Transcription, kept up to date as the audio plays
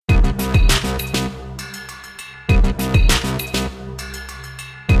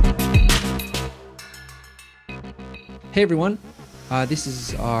Hey everyone, this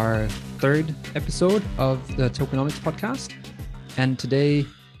is our third episode of the Tokenomics podcast, and today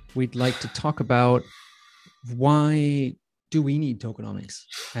we'd like to talk about why do we need tokenomics?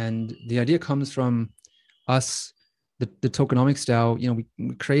 And the idea comes from us, the Tokenomics DAO.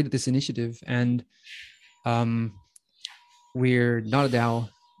 We created this initiative, and we're not a DAO.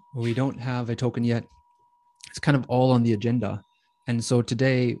 We don't have a token yet. It's kind of all on the agenda, and so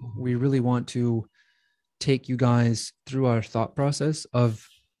today we really want to take you guys through our thought process of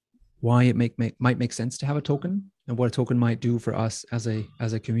why it might make sense to have a token and what a token might do for us as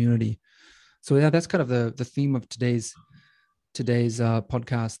a community. So yeah, that's kind of the theme of today's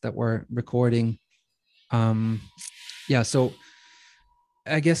podcast that we're recording. So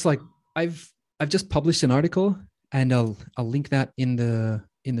I guess like I've just published an article, and I'll link that in the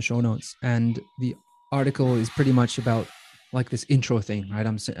show notes. And the article is pretty much about like this intro thing, right?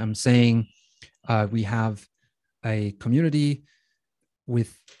 I'm saying we have a community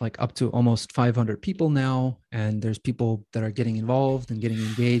with like up to almost 500 people now, and there's people that are getting involved and getting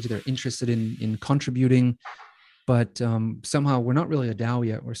engaged. They're interested in contributing, but somehow we're not really a DAO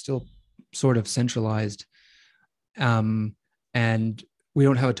yet. We're still sort of centralized, and we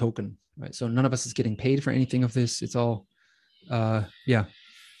don't have a token, right? So none of us is getting paid for anything of this. It's all,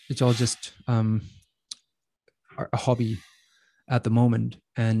 it's all just a hobby at the moment.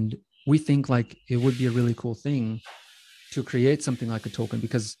 And we think like it would be a really cool thing to create something like a token,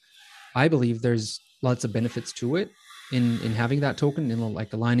 because I believe there's lots of benefits to it in having that token,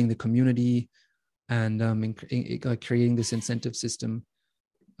 like aligning the community and like creating this incentive system.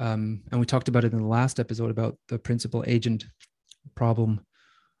 And we talked about it in the last episode about the principal agent problem.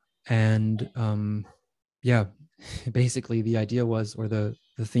 And basically the idea was, or the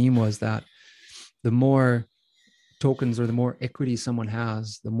theme was, that the more tokens or the more equity someone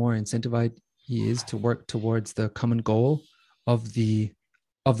has, the more incentivized he is to work towards the common goal of the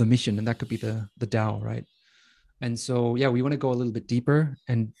mission, and that could be the DAO, right? And so we want to go a little bit deeper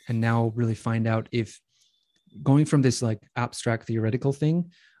and now really find out if going from this like abstract theoretical thing,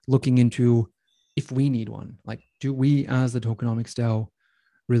 looking into if we need one. Like, do we as the Tokenomics DAO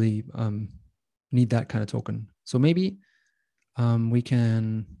really need that kind of token? So maybe we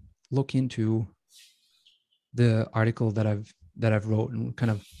can look into the article that I've wrote and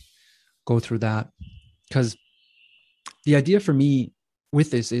kind of go through that, because the idea for me with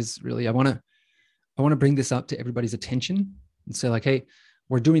this is really I want to bring this up to everybody's attention and say like, hey,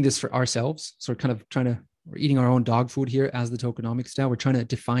 we're doing this for ourselves. So we're kind of we're eating our own dog food here as the Tokenomics DAO. We're trying to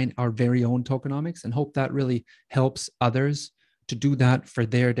define our very own tokenomics and hope that really helps others to do that for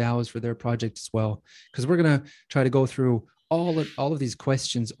their DAOs, for their projects as well. Because we're going to try to go through all of these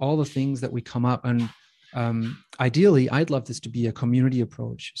questions, all the things that we come up, and ideally, I'd love this to be a community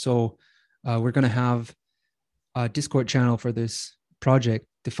approach. So we're going to have a Discord channel for this project,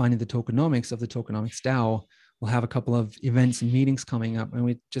 defining the tokenomics of the Tokenomics DAO. We'll have a couple of events and meetings coming up, and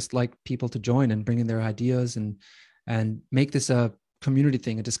we'd just like people to join and bring in their ideas and make this a community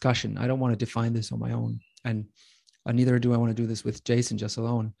thing, a discussion. I don't want to define this on my own, and neither do I want to do this with Jason just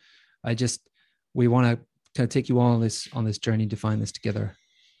alone. We want to kind of take you all on this journey, define this together.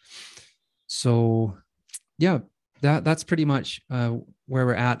 So that's pretty much where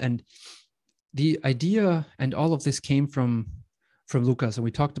we're at. And the idea and all of this came from Lucas. And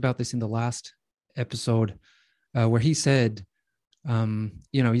we talked about this in the last episode where he said,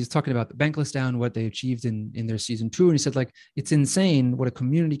 he's talking about the Bankless DAO and what they achieved in their season 2. And he said, like, it's insane what a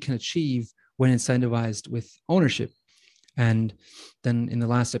community can achieve when incentivized with ownership. And then in the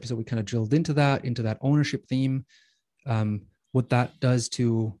last episode, we kind of drilled into that ownership theme, what that does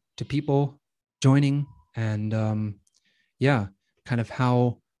to people joining, and kind of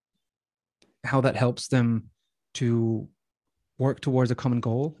how that helps them to work towards a common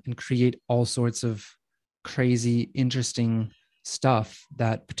goal and create all sorts of crazy, interesting stuff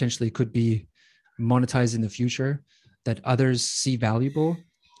that potentially could be monetized in the future that others see valuable.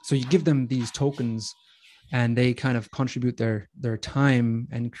 So you give them these tokens and they kind of contribute their time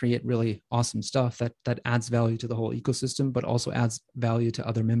and create really awesome stuff that adds value to the whole ecosystem, but also adds value to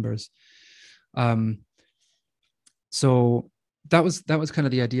other members. So that was kind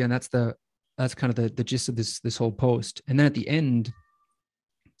of the idea, and that's kind of the gist of this whole post. And then at the end,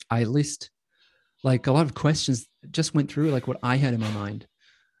 I list like a lot of questions, just went through like what I had in my mind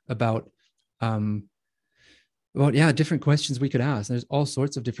about different questions we could ask. There's all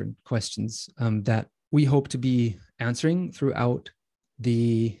sorts of different questions that we hope to be answering throughout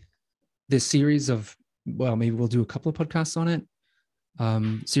this series of, maybe we'll do a couple of podcasts on it,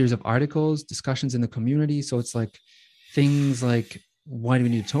 series of articles, discussions in the community. So it's like things like, why do we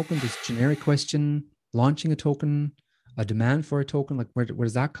need a token? This generic question, launching a token, a demand for a token? Like where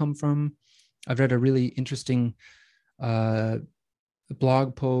does that come from? I've read a really interesting uh,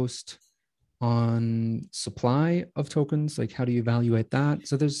 blog post on supply of tokens. Like how do you evaluate that?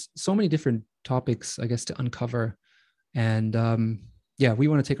 So there's so many different topics, I guess, to uncover. And yeah, we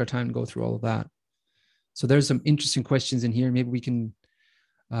want to take our time and go through all of that. So there's some interesting questions in here. Maybe we can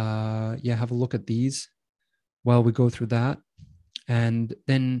yeah, have a look at these while we go through that. And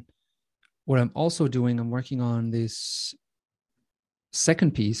then what I'm also doing, I'm working on this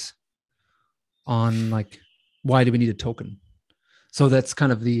second piece on like why do we need a token. So that's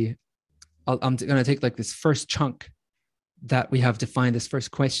kind of the I'm going to take like this first chunk that we have defined, this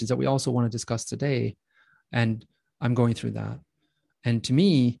first questions that we also want to discuss today, and I'm going through that. And to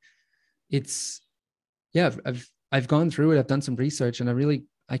me, it's yeah, I've gone through it. I've done some research, and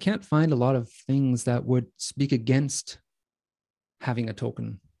I can't find a lot of things that would speak against having a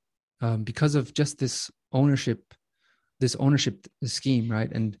token because of just this ownership scheme,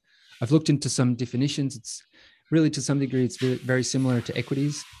 right? And I've looked into some definitions. It's really to some degree it's very similar to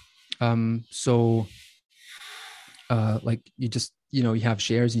equities. So like you just you have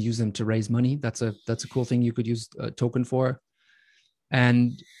shares and use them to raise money. That's a cool thing you could use a token for.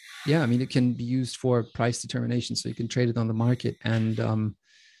 And yeah, I mean it can be used for price determination, so you can trade it on the market, and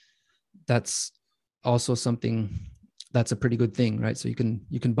that's also something that's a pretty good thing, right? So you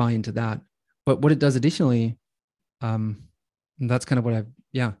can buy into that. But what it does additionally, and that's kind of what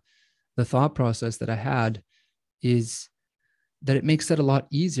the thought process that I had is that it makes it a lot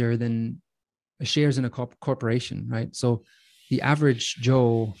easier than shares in a corporation, right? So the average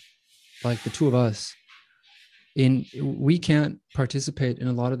Joe, like the two of us, we can't participate in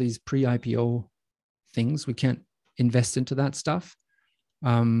a lot of these pre-IPO things. We can't invest into that stuff,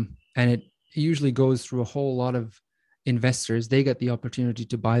 and it usually goes through a whole lot of investors. They get the opportunity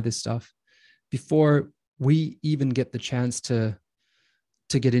to buy this stuff before we even get the chance to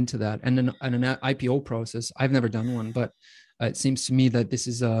get into that. And an IPO process, I've never done one, but it seems to me that this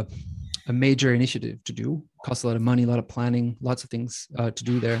is a major initiative to do. It costs a lot of money, a lot of planning, lots of things to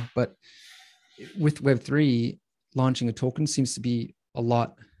do there. But with Web3, launching a token seems to be a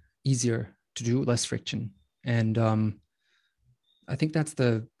lot easier to do, less friction. And I think that's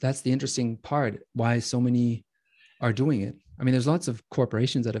the interesting part, why so many are doing it. I mean, there's lots of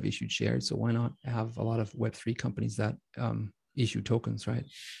corporations that have issued shares, so why not have a lot of Web3 companies that issue tokens, right?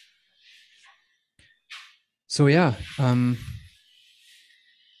 So yeah,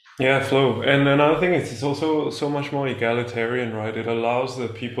 Yeah, flow. And another thing is it's also so much more egalitarian, right? It allows the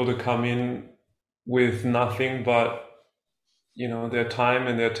people to come in with nothing but, their time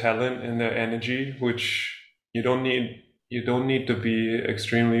and their talent and their energy, which you don't need to be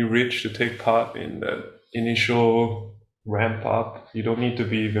extremely rich to take part in that initial ramp up. You don't need to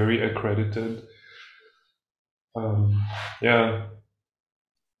be very accredited. Um, yeah.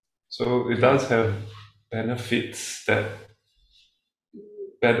 So it yeah, does have benefits that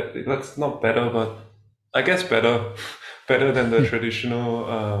better. That's not better, but I guess better, better than the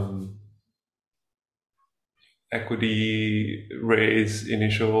traditional equity raise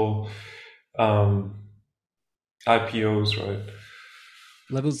initial um, IPOs, right?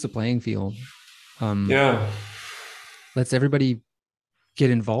 levels the playing field. Um, Yeah. lets everybody get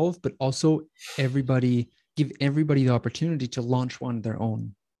involved, but also give everybody the opportunity to launch one of their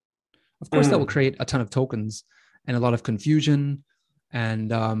own. Of course, that will Mm. create a ton of tokens and a lot of confusion, and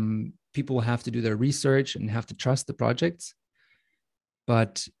people will have to do their research and have to trust the projects.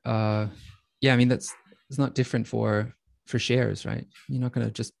 But yeah, I mean that's it's not different for shares, right? You're not going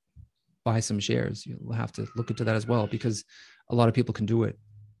to just buy some shares. You'll have to look into that as well because a lot of people can do it.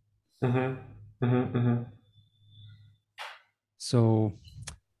 Mm-hmm. Mm-hmm. Mm-hmm. So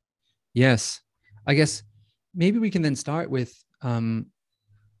yes, I guess maybe we can then start with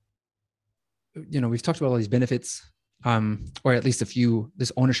we've talked about all these benefits, or at least a few,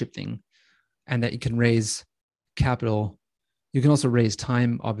 this ownership thing, and that you can raise capital. You can also raise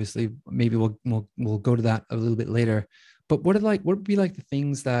time, obviously. Maybe we'll go to that a little bit later. But what would be like the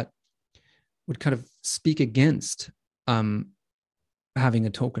things that would kind of speak against um, having a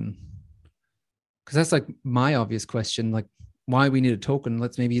token? Because that's like my obvious question, like why we need a token.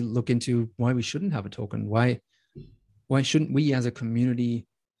 Let's maybe look into why we shouldn't have a token. Why shouldn't we as a community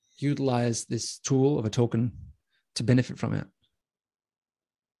utilize this tool of a token to benefit from it?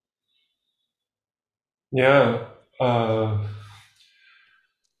 Yeah.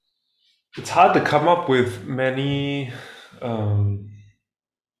 It's hard to come up with many. Um,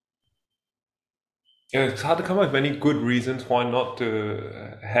 yeah, it's hard to come up with many good reasons why not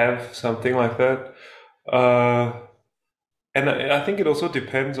to have something like that. Uh, And I think it also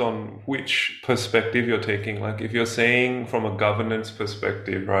depends on which perspective you're taking. Like if you're saying from a governance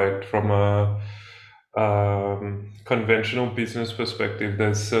perspective, right, from a conventional business perspective,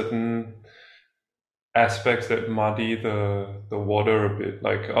 there's certain aspects that muddy the water a bit.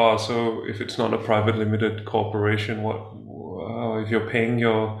 Like, oh, so if it's not a private limited corporation, what if you're paying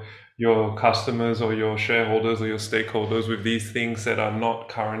your customers or your shareholders or your stakeholders with these things that are not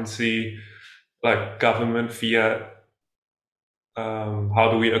currency, like government fiat, how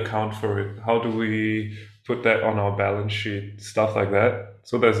do we account for it? How do we put that on our balance sheet? Stuff like that.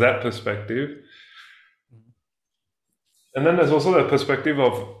 So there's that perspective. And then there's also the perspective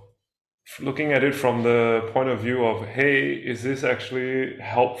of looking at it from the point of view of, hey, is this actually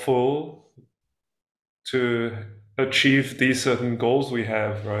helpful to achieve these certain goals we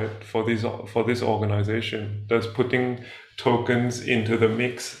have, right? For this organization? Does putting tokens into the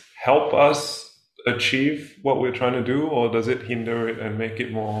mix help us achieve what we're trying to do, or does it hinder it and make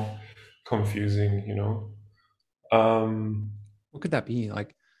it more confusing, you know? What could that be?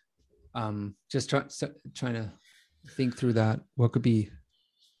 Like, just trying to think through that. What could be?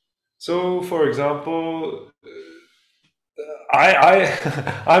 So for example,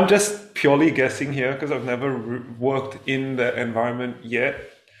 I'm just purely guessing here because I've never worked in the environment yet.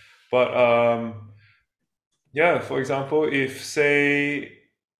 But yeah, for example, if say,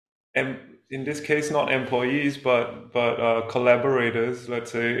 in this case, not employees, but collaborators,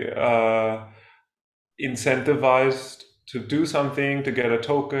 let's say, incentivized to do something to get a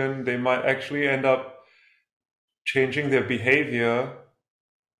token, they might actually end up changing their behavior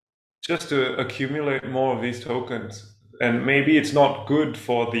just to accumulate more of these tokens. And maybe it's not good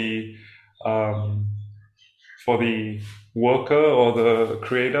um, for the worker or the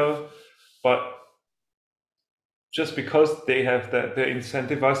creator, but just because they have that, they're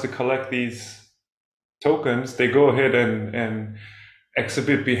incentivized to collect these tokens, they go ahead and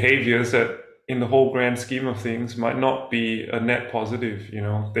exhibit behaviors that in the whole grand scheme of things might not be a net positive. You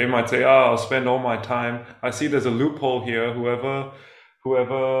know, they might say, oh, I'll spend all my time. I see there's a loophole here. Whoever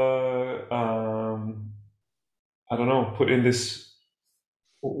I don't know, put in this,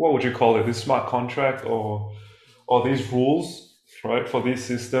 what would you call it, this smart contract or these rules, right, for these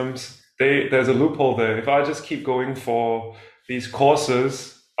systems, there's a loophole there. If I just keep going for these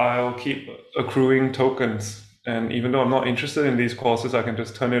courses, I'll keep accruing tokens. And even though I'm not interested in these courses, I can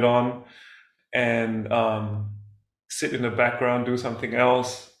just turn it on and sit in the background, do something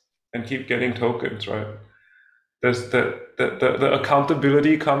else, and keep getting tokens, right? There's the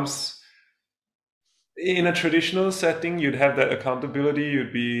accountability comes in a traditional setting. You'd have that accountability.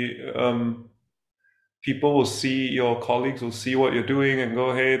 You'd be people will see, your colleagues will see what you're doing and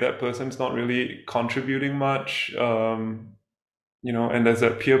go, hey, that person's not really contributing much, you know, and there's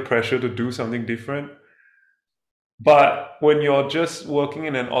that peer pressure to do something different. But when you're just working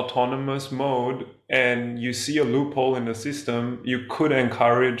in an autonomous mode and you see a loophole in the system, you could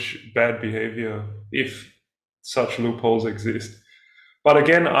encourage bad behavior if such loopholes exist. But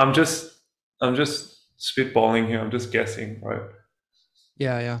again, I'm just spitballing here. I'm just guessing, right?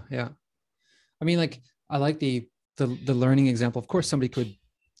 Yeah. I mean, like, I like the learning example. Of course, somebody could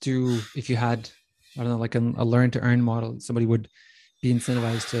do, if you had, I don't know, like a learn to earn model. Somebody would be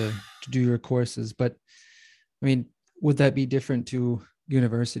incentivized to do your courses. But I mean, would that be different to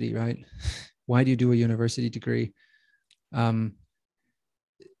university, right? Why do you do a university degree? Um,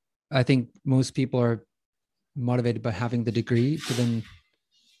 I think most people are motivated by having the degree to then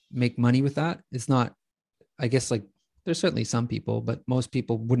make money with that. It's not, I guess, like, there's certainly some people, but most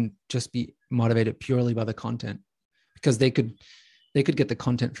people wouldn't just be motivated purely by the content, because they could get the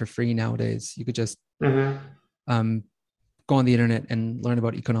content for free nowadays. You could just Mm-hmm. um, go on the internet and learn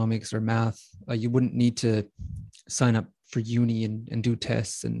about economics or math. You wouldn't need to sign up for uni and do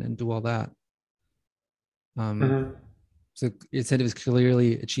tests and do all that. Um, Mm-hmm. so incentive is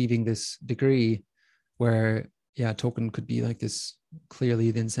clearly achieving this degree where, yeah, token could be like this.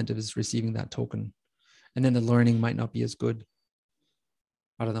 Clearly, the incentive is receiving that token, and then the learning might not be as good.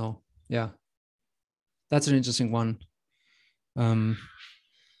 I don't know. Yeah, that's an interesting one. Um,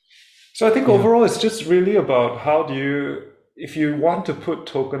 So I think yeah, overall, it's just really about how do you, if you want to put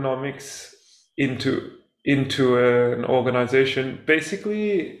tokenomics into an organization,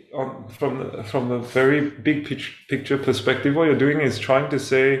 basically from the very big picture perspective, what you're doing is trying to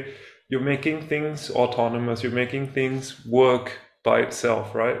say you're making things autonomous, you're making things work by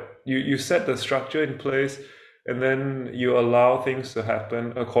itself, right? You set the structure in place, and then you allow things to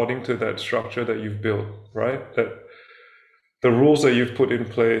happen according to that structure that you've built, right? That the rules that you've put in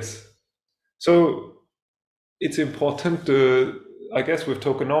place. So it's important to, I guess, with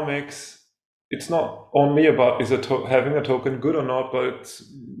tokenomics, it's not only about having a token good or not, but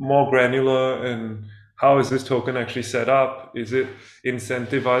it's more granular and how is this token actually set up? Is it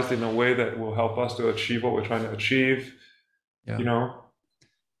incentivized in a way that will help us to achieve what we're trying to achieve? Yeah. You know,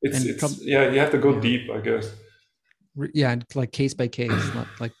 it's And it's yeah, you have to go yeah. deep, I guess. Yeah, and like case by case, not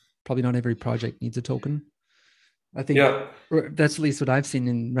like probably not every project needs a token. I think Yeah. that's at least what I've seen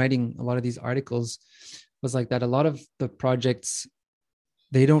in writing a lot of these articles was like that. A lot of the projects,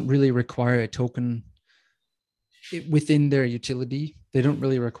 they don't really require a token within their utility. They don't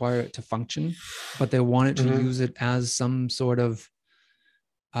really require it to function, but they wanted to Hmm. use it as some sort of,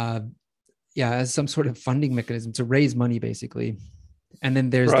 uh, yeah, as some sort of funding mechanism to raise money, basically. And then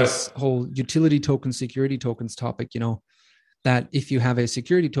there's Right. this whole utility token, security tokens topic, that if you have a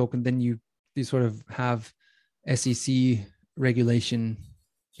security token, then you sort of have SEC regulation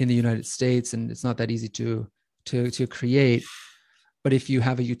in the United States, and it's not that easy to create. But if you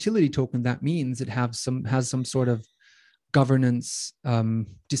have a utility token, that means it has some sort of governance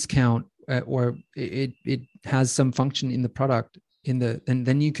discount, or it has some function in the product and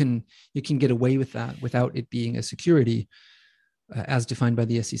then you can get away with that without it being a security, as defined by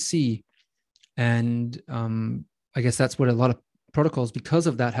the SEC. And I guess that's what a lot of protocols, because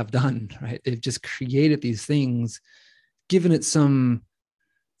of that, have done. Right? They've just created these things, given it some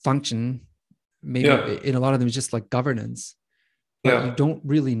function. Maybe Yeah. in a lot of them, it's just like governance, but you Yeah. don't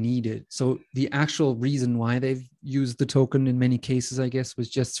really need it. So the actual reason why they've used the token in many cases, I guess, was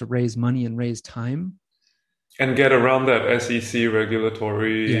just to raise money and raise time. And get around that SEC Yeah, and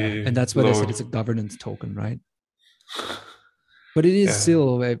regulatory that's why they said load. it's a governance token, right? But it is Yeah.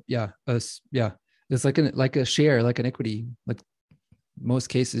 still, yeah, it's like a share, like an equity, like most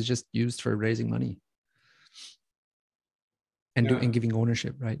cases, just used for raising money Yeah. and giving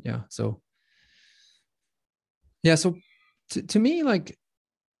ownership, right? Yeah. So yeah, so to me, like,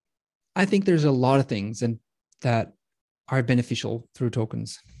 I think there's a lot of things and that are beneficial through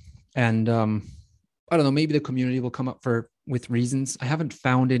tokens. And I don't know, maybe the community will come up with reasons. I haven't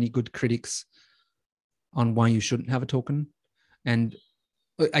found any good critics on why you shouldn't have a token. And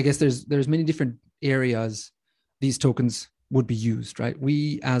I guess there's many different areas these tokens would be used, right?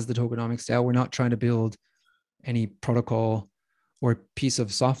 We, as the Tokenomics DAO, we're not trying to build any protocol or piece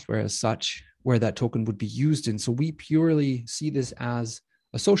of software as such where that token would be used in. So we purely see this as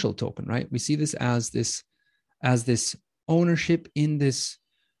a social token, right? We see this as this ownership in this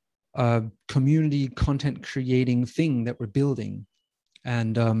community content creating thing that we're building.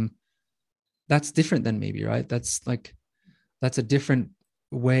 And that's different than maybe, right? That's a different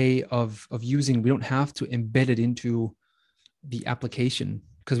way of using. We don't have to embed it into the application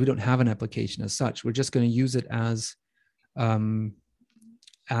because we don't have an application as such. We're just going to use it um,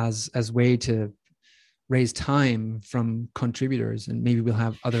 as way to raise time from contributors, and maybe we'll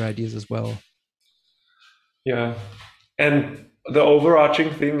have other ideas as well. Yeah. And the overarching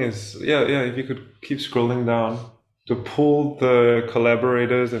thing is, yeah, if you could keep scrolling down to pull the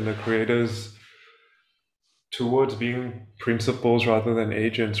collaborators and the creators towards being principals rather than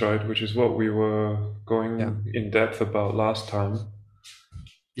agents, right? Which is what we were Yeah, going in depth about last time.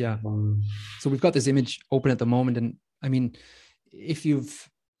 yeah. Um, So we've got this image open at the moment, and I mean, if you've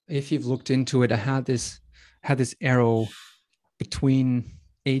looked into it, I had this arrow between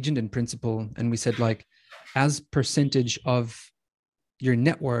agent and principal, and we said, like, as percentage of your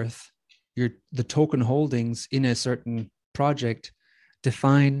net worth, the token holdings in a certain project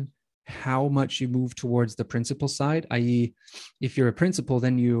define how much you move towards the principal side, i.e., if you're a principal,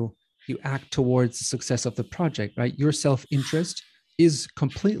 then you act towards the success of the project, right? Your self-interest is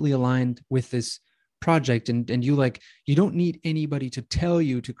completely aligned with this project, and you don't need anybody to tell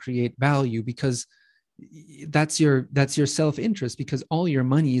you to create value, because that's your self-interest, because all your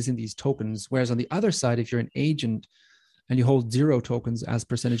money is in these tokens. Whereas on the other side, if you're an agent and you hold 0 tokens as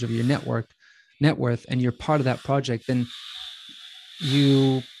percentage of your net worth, and you're part of that project, then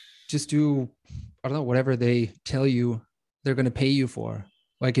you just do, I don't know, whatever they tell you they're going to pay you for.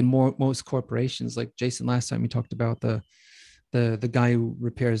 Like in most corporations, like Jason, last time we talked about the guy who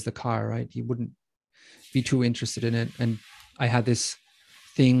repairs the car, right? He wouldn't be too interested in it. And I had this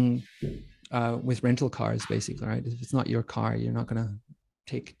thing with rental cars, basically, right? If it's not your car, you're not going to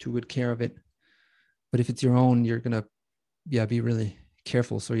take too good care of it. But if it's your own, you're going to, yeah, be really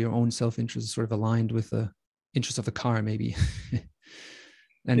careful. So your own self-interest is sort of aligned with the interest of the car, maybe.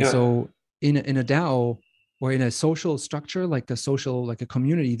 And yeah, so in a DAO or in a social structure, like a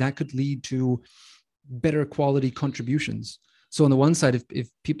community, that could lead to better quality contributions. So on the one side, if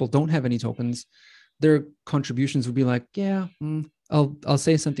people don't have any tokens, their contributions would be like, yeah, I'll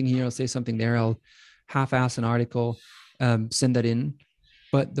say something here, I'll say something there, I'll half-ass an article, send that in.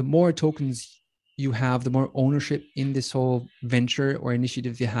 But the more tokens you have, the more ownership in this whole venture or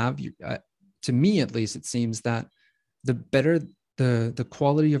initiative you have, to me at least, it seems that the better the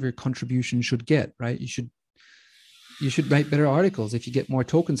quality of your contribution should get, right? You should write better articles if you get more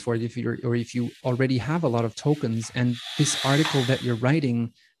tokens for it, if you already have a lot of tokens, and this article that you're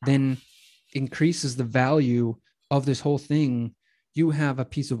writing then increases the value of this whole thing, you have a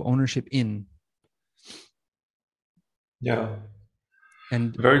piece of ownership in. Yeah.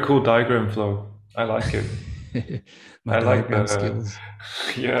 And Very cool diagram flow. I like it. my I like diagram the, skills.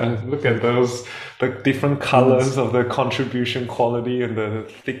 yeah, look at those, the different Runes. colors of the contribution quality and the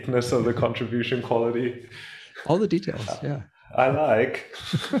thickness of the contribution quality. All the details. Yeah. I like.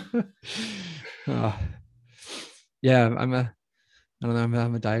 uh, yeah, I don't know,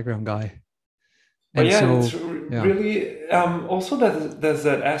 I'm a diagram guy. But And yeah, it's so, yeah, really also there's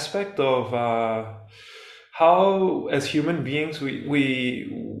that aspect of how as human beings we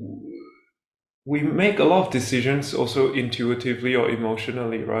make a lot of decisions also intuitively or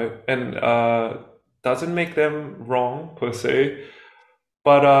emotionally, right? And doesn't make them wrong per se,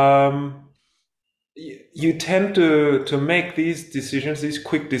 but you tend to make these decisions, these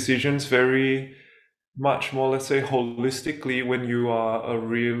quick decisions, very much more, let's say, holistically when you are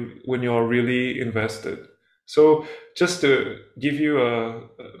when you are really invested. So just to give you a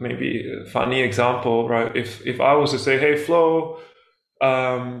maybe a funny example, right? If I was to say, hey Flo,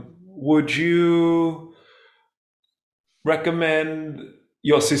 would you recommend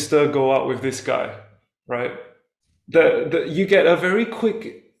your sister go out with this guy, right? You get a very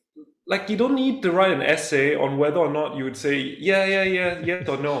quick, like, you don't need to write an essay on whether or not you would say yeah, yes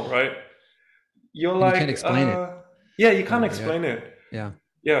or no, right? You're and you can't like, explain it. yeah, you can't Yeah. explain it. Yeah.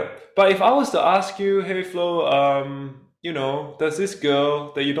 Yeah. But if I was to ask you, hey Flo, there's this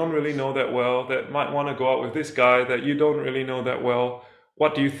girl that you don't really know that well that might want to go out with this guy that you don't really know that well,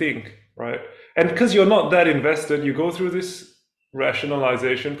 what do you think? Right? And because you're not that invested, you go through this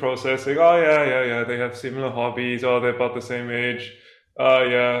rationalization process, saying, oh yeah, they have similar hobbies, oh, they're about the same age.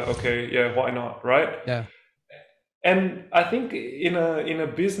 Yeah, okay, yeah, why not? Right? Yeah. And I think in a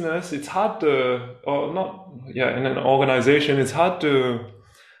business, it's hard to, or not, yeah, in an organization, it's hard to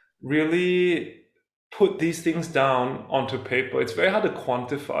really put these things down onto paper. It's very hard to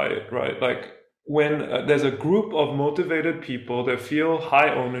quantify it, right? Like when there's a group of motivated people that feel high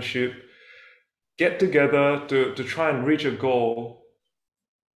ownership, get together to try and reach a goal,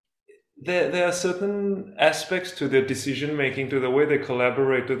 there are certain aspects to their decision making, to the way they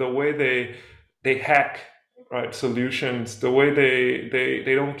collaborate, to the way they hack, right, solutions, the way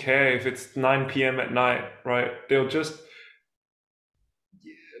they don't care if it's 9 p.m. at night, right? They'll just,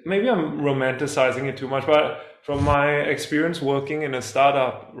 maybe I'm romanticizing it too much, but from my experience working in a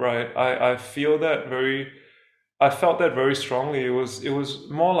startup, right, I felt that very strongly. It was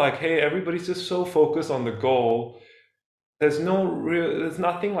more like, hey, everybody's just so focused on the goal. There's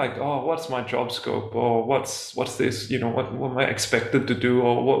nothing like, oh, what's my job scope, or what's this, what am I expected to do,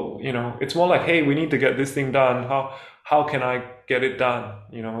 or what, it's more like, hey, we need to get this thing done. How can I get it done,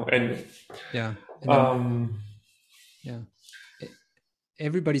 and Yeah. And then, um yeah,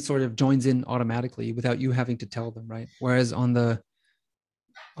 everybody sort of joins in automatically without you having to tell them, right? Whereas on the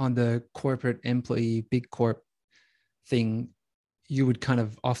corporate employee, big corp thing, you would kind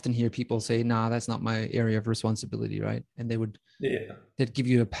of often hear people say, nah, that's not my area of responsibility, right? And yeah. they'd give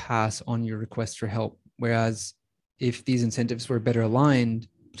you a pass on your request for help. Whereas if these incentives were better aligned,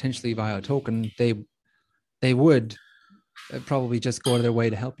 potentially via a token, they would probably just go out of their way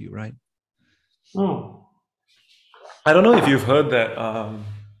to help you, right? Hmm. I don't know if you've heard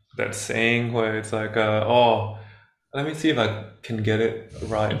that saying where it's like, oh, let me see if I can get it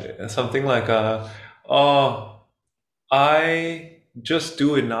right. Something like, oh, I just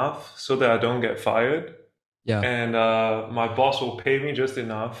do enough so that I don't get fired, Yeah. and my boss will pay me just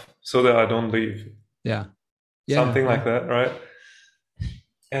enough so that I don't leave. Yeah. Yeah. Something Yeah. like that, right?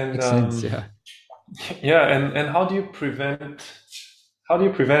 And Makes sense. Yeah. yeah, and how do you prevent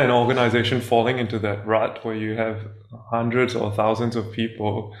an organization falling into that rut where you have hundreds or thousands of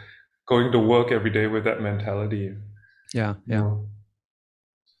people going to work every day with that mentality? Yeah. You Yeah. know?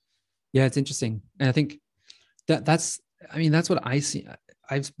 Yeah. It's interesting. And I think that's what I see.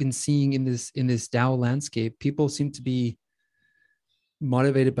 I've been seeing in this DAO landscape. People seem to be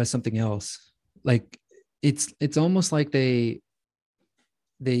motivated by something else. Like it's almost like they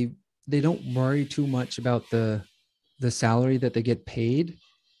they don't worry too much about the salary that they get paid,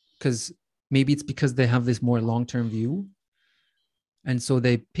 because maybe it's because they have this more long-term view, and so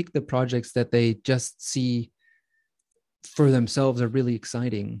they pick the projects that they just see for themselves are really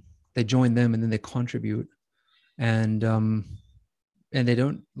exciting. They join them and then they contribute. And and they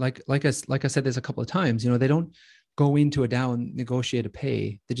don't like I said this a couple of times, they don't go into a DAO and negotiate a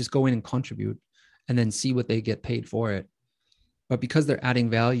pay. They just go in and contribute and then see what they get paid for it. But because they're adding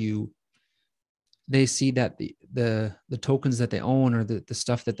value, they see that the tokens that they own, or the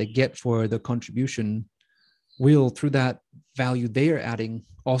stuff that they get for the contribution, will, through that value they are adding,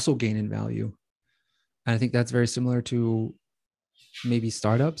 also gain in value. And I think that's very similar to maybe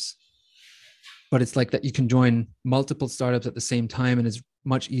startups, but it's like that you can join multiple startups at the same time, and it's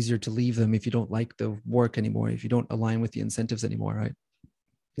much easier to leave them if you don't like the work anymore, if you don't align with the incentives anymore, right?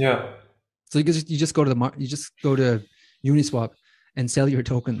 Yeah. So you just go to Uniswap and sell your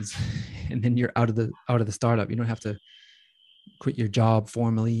tokens, and then you're out of the startup. You don't have to quit your job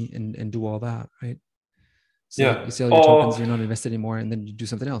formally and do all that, right? So Yeah. you sell your tokens, you're not invested anymore, and then you do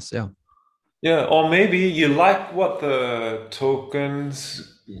something else. Yeah. Yeah, or maybe you like what the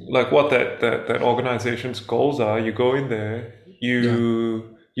tokens, like what that organization's goals are. You go in there, Yeah.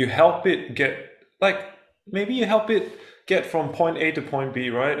 you help it get, like, maybe you help it get from point A to point B,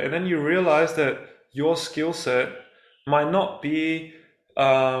 right? And then you realize that your skill set might not be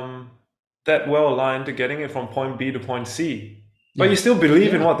that well aligned to getting it from point B to point C, but Yeah. you still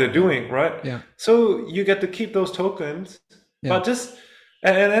believe in Yeah. what they're doing, right? Yeah. So you get to keep those tokens, Yeah. but just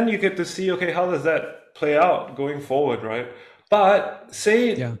and then you get to see, okay, how does that play out going forward, right? But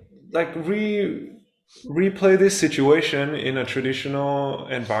say, Yeah. like, replay this situation in a traditional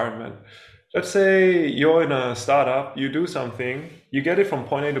environment. Let's say you're in a startup, you do something, you get it from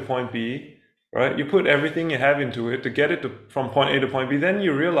point A to point B, right? You put everything you have into it to get it from point A to point B. Then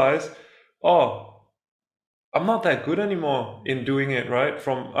you realize, oh, I'm not that good anymore in doing it, right?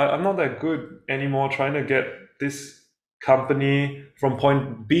 I'm not that good anymore trying to get this company from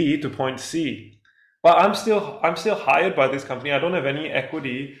point B to point C. But I'm still hired by this company. I don't have any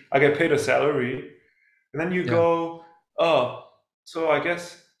equity. I get paid a salary. And then you Yeah. go, oh, so I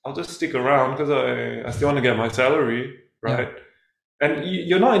guess I'll just stick around because I still want to get my salary, right? And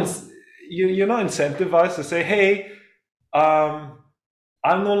you're not incentivized to say, hey, I'm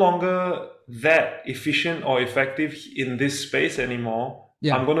no longer that efficient or effective in this space anymore.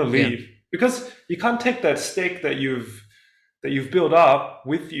 Yeah. I'm going to leave, because you can't take that stake that you've built up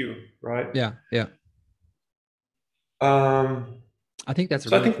with you, right? Yeah. Yeah. I think that's a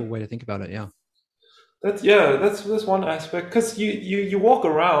really cool way to think about it. Yeah. That's one aspect, because you walk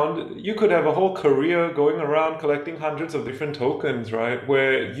around, you could have a whole career going around collecting hundreds of different tokens, right?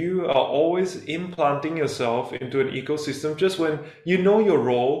 Where you are always implanting yourself into an ecosystem. Just when you know your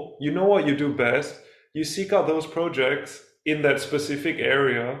role, you know what you do best, you seek out those projects in that specific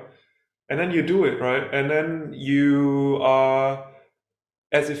area, and then you do it, right? And then you are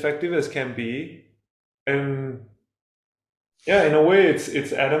as effective as can be. And yeah, in a way,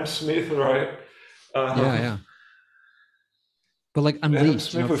 it's Adam Smith, right? Yeah. But like Adam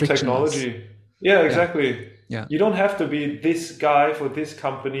unleashed, Smith with frictionless. technology. Yeah, Yeah. exactly. Yeah. You don't have to be this guy for this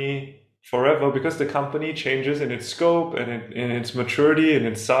company forever, because the company changes in its scope and in its maturity and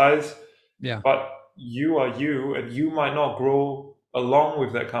its size. Yeah. But you are you, and you might not grow along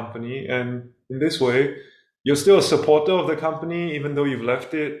with that company. And in this way, you're still a supporter of the company, even though you've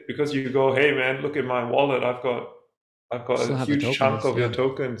left it, because you go, hey man, look at my wallet. I've got Still a have the huge chunk tokens. of your Yeah.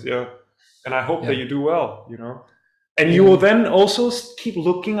 tokens. Yeah. And I hope that Yeah. you do well, you know. And you will And then also keep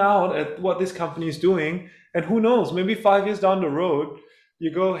looking out at what this company is doing. And who knows, maybe 5 years down the road,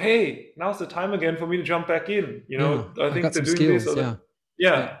 you go, hey, now's the time again for me to jump back in. You yeah, know, I I've think got they're some doing this or skills. that.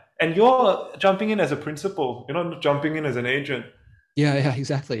 Yeah. Yeah. Yeah. And you're jumping in as a principal. You're not jumping in as an agent. Yeah. Yeah.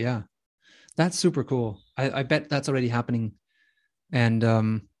 Exactly. Yeah. That's super cool. I bet that's already happening. And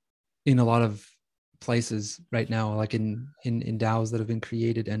in a lot of places right now, like in DAOs that have been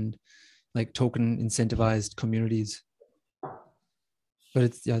created, and like token incentivized communities. But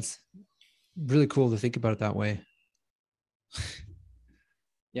it's really cool to think about it that way.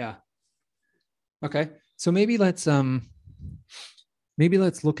 Yeah. Okay. So maybe let's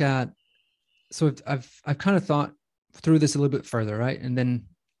look at, so I've kind of thought through this a little bit further, right? And then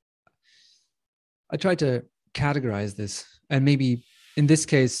I tried to categorize this, and maybe in this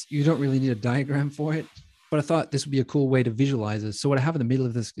case you don't really need a diagram for it, but I thought this would be a cool way to visualize it. So what I have in the middle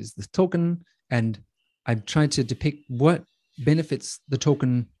of this is this token, and I'm trying to depict what benefits the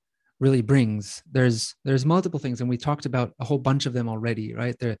token really brings. There's multiple things, and we talked about a whole bunch of them already,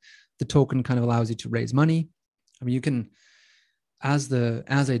 right? The token kind of allows you to raise money. I mean, you can, as a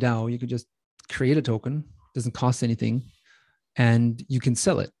DAO, you could just create a token, doesn't cost anything, and you can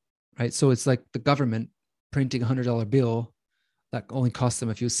sell it, right? So it's like the government printing $100 bill that only costs them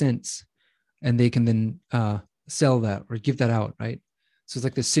a few cents, and they can then sell that or give that out, right? So it's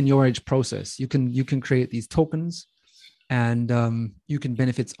like the seigniorage process. You can create these tokens, and you can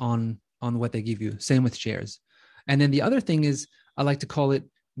benefits on what they give you. Same with shares. And then the other thing is, I like to call it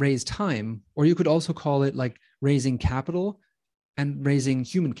raise time, or you could also call it like raising capital and raising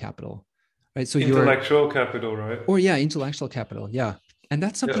human capital, right? So Intellectual capital, right? or yeah, intellectual capital, yeah. And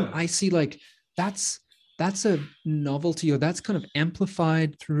that's something Yeah. I see like that's that's a novelty, or that's kind of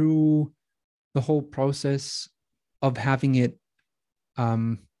amplified through the whole process of having it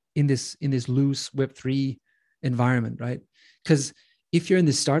um, in this loose Web3 environment, right? Because if you're in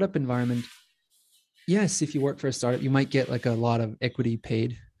this startup environment, yes, if you work for a startup, you might get like a lot of equity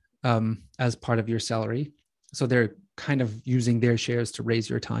paid as part of your salary. So they're kind of using their shares to raise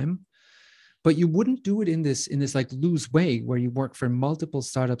your time. But you wouldn't do it in this like loose way where you work for multiple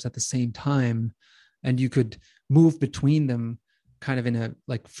startups at the same time, and you could move between them kind of in a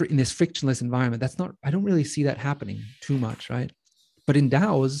like in this frictionless environment. That's not, I don't really see that happening too much, right? But in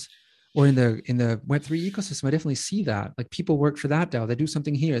DAOs or in the Web3 ecosystem, I definitely see that. Like people work for that DAO, they do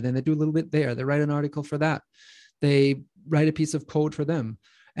something here, then they do a little bit there, they write an article for that, they write a piece of code for them,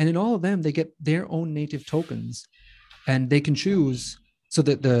 and in all of them they get their own native tokens, and they can choose so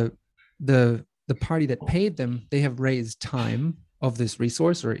that the party that paid them, they have raised time of this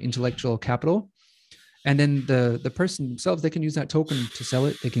resource or intellectual capital, and then the person themselves, they can use that token to sell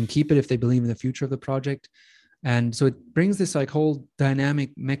it, they can keep it if they believe in the future of the project. And so it brings this like whole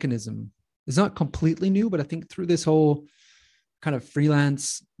dynamic mechanism. It's not completely new, but I think through this whole kind of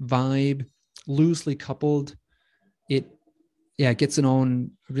freelance vibe, loosely coupled, it yeah, it gets an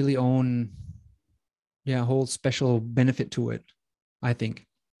own really own yeah, whole special benefit to it, I think.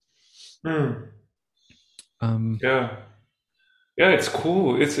 Hmm. Um Yeah. Yeah, it's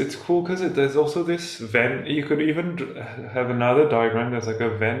cool. It's cool because there's also this Venn. You could even have another diagram. There's like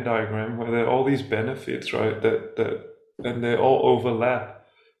a Venn diagram where there are all these benefits, right? That and they all overlap.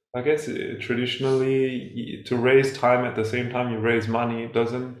 I guess traditionally, to raise time at the same time you raise money, it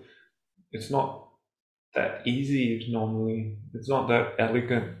doesn't. It's not that easy normally. It's not that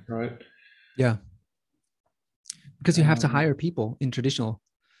elegant, right? yeah, because you have to Um, hire people in traditional.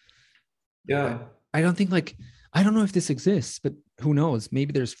 I, yeah. I don't think like, I don't know if this exists, but who knows?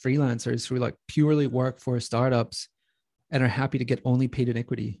 Maybe there's freelancers who like purely work for startups and are happy to get only paid in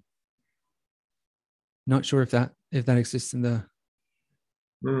equity. Not sure if that exists in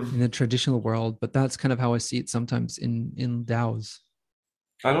Mm. the traditional world, but that's kind of how I see it sometimes in DAOs.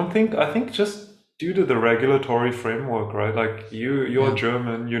 I don't think. I think just due to the regulatory framework, right? Like you're Yeah,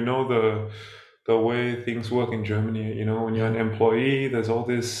 German. You know the way things work in Germany. You know, when you're yeah, an employee, there's all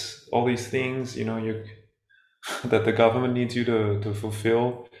these things. You know, you that the government needs you to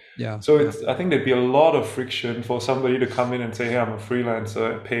fulfill. yeah, So yeah, it's. I think there'd be a lot of friction for somebody to come in and say, "Hey, I'm a freelancer.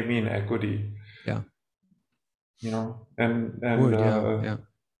 And pay me in equity." yeah. You know, and Would, yeah, yeah,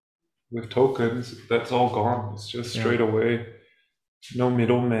 with tokens, that's all gone. It's just yeah, straight away. No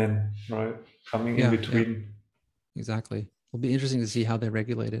middleman, right? Coming in yeah, yeah. between. Exactly. It'll be interesting to see how they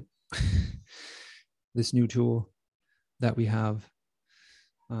regulate it. This new tool that we have.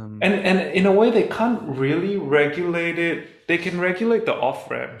 And in a way, they can't really regulate it. They can regulate the off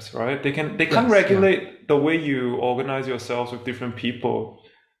ramps, right? They can't Yes, yeah, regulate the way you organize yourselves with different people,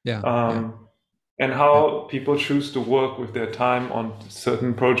 yeah, yeah, um, and yeah, how people choose to work with their time on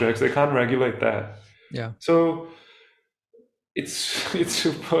certain projects. They can't regulate that. yeah, So it's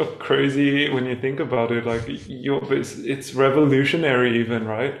super crazy when you think about it. Like it's revolutionary, even,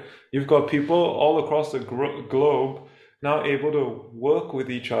 right? You've got people all across the globe now able to work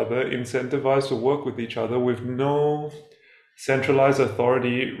with each other, incentivized to work with each other with no centralized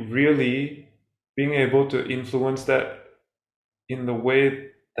authority really being able to influence that in the way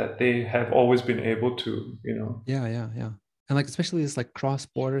that they have always been able to, you know. yeah, yeah, yeah. And like especially this like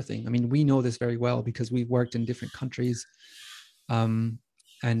cross-border thing. I mean, we know this very well because we've worked in different countries, um,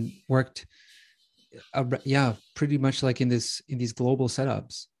 and worked, yeah, pretty much like in these global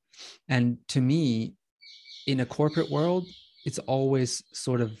setups. And to me, in a corporate world, it's always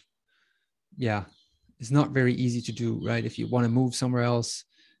sort of yeah, it's not very easy to do, right? If you want to move somewhere else,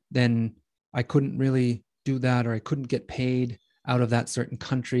 then I couldn't really do that, or I couldn't get paid out of that certain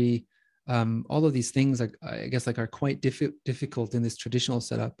country. All of these things, like I guess, like are quite difficult in this traditional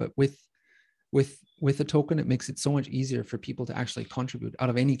setup. But with a token, it makes it so much easier for people to actually contribute out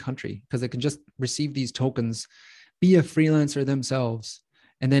of any country because they can just receive these tokens, be a freelancer themselves,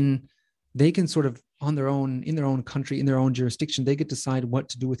 and then they can sort of on their own in their own country in their own jurisdiction they get to decide what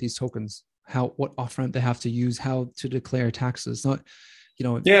to do with these tokens, how what off ramp they have to use, how to declare taxes. Not, you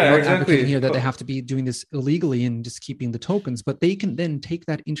know, I'm Yeah, not advocating exactly. here that they have to be doing this illegally and just keeping the tokens, but they can then take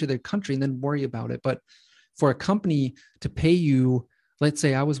that into their country and then worry about it. But for a company to pay you, let's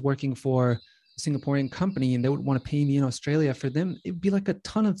say I was working for Singaporean company and they would want to pay me in Australia, for them, it'd be like a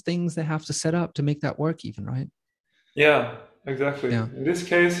ton of things they have to set up to make that work even, right? Yeah, exactly. Yeah. In this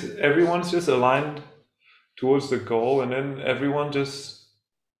case, everyone's just aligned towards the goal, and then everyone just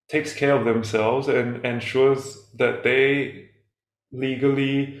takes care of themselves and ensures that they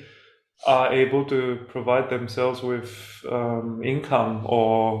legally are able to provide themselves with income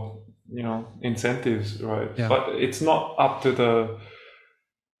or incentives, right? Yeah. But it's not up to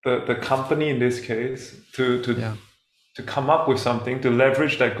the company in this case Yeah. to come up with something to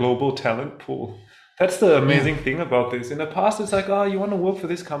leverage that global talent pool. That's the Yeah. amazing thing about this. In the past, it's like, oh, you want to work for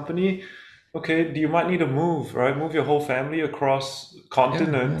this company? Okay, you might need to move, right? Move your whole family across Yeah. Yeah.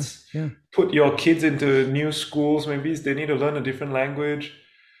 continents, Yeah. put your kids into new schools. Maybe they need to learn a different language.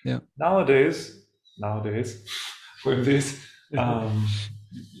 Yeah. Nowadays, with this,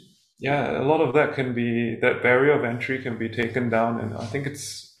 yeah, a lot of that that barrier of entry can be taken down, and I think it's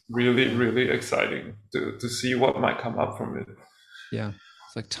really, really exciting to see what might come up from it. Yeah.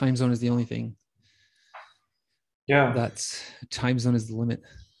 It's like time zone is the only thing. Yeah, That's time zone is the limit.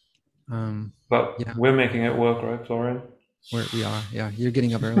 but Yeah, we're making it work, right, Florian? we are. Yeah, you're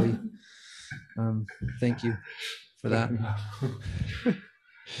getting up early. Um, Thank you for that.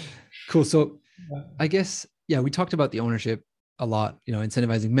 Cool. So I guess, yeah, we talked about the ownership a lot,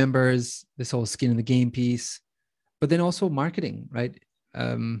 incentivizing members, this whole skin in the game piece, but then also marketing, right?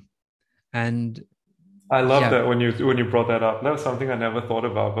 Um, and I love yeah, that when you brought that up. That was something I never thought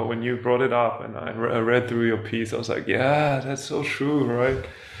about, but when you brought it up and I read through your piece, I was like, yeah, that's so true, right?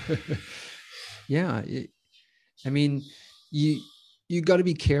 yeah. I mean, you you got to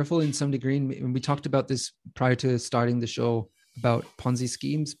be careful in some degree. And we talked about this prior to starting the show about Ponzi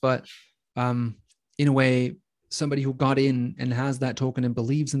schemes, but um, in a way, somebody who got in and has that token and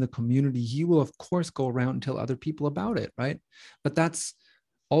believes in the community, he will of course go around and tell other people about it, right? But that's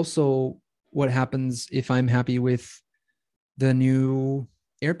also what happens if I'm happy with the new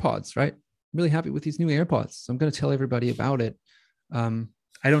AirPods, right? I'm really happy with these new AirPods, so I'm going to tell everybody about it. um,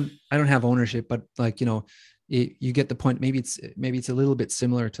 I don't have ownership, but like, you get the point. Maybe it's a little bit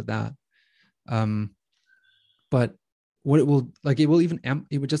similar to that. um, but what it will, like, it will even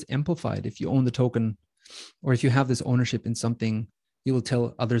it would just amplify it if you own the token, or if you have this ownership in something, you will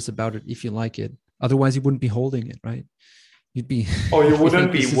tell others about it if you like it. Otherwise you wouldn't be holding it, right? You'd be Or you you'd be wouldn't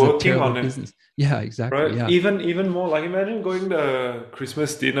think be this is a working terrible on it, business. Yeah, exactly. right? Yeah. Even more like imagine going to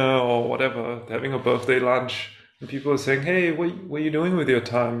Christmas dinner or whatever, having a birthday lunch, and people are saying, "Hey, what are you doing with your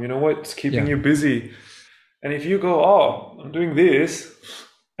time? You know what's keeping Yeah. you busy?" And if you go, "Oh, I'm doing this,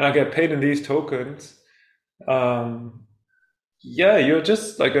 and I get paid in these tokens," um, yeah, you're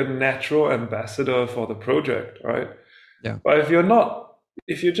just like a natural ambassador for the project, right? Yeah. But if you're not,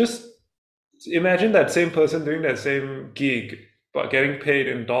 if you just imagine that same person doing that same gig, but getting paid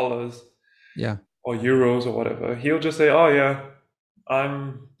in dollars Yeah. or euros or whatever, he'll just say, "Oh yeah,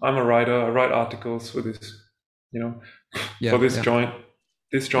 I'm a writer. I write articles for this, you know, for Yeah. Yeah. this Yeah.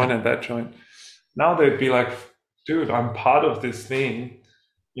 joint and that joint." Now they'd be like, "Dude, I'm part of this thing."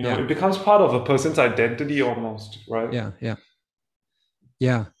 Yeah. It becomes part of a person's identity almost, right? Yeah. Yeah.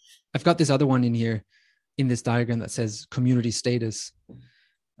 Yeah. I've got this other one in here in this diagram that says community status.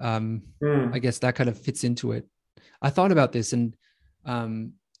 um, I Hmm. guess that kind of fits into it. I thought about this, and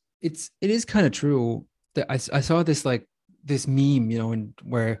um, it is kind of true that I saw this, like, this meme, and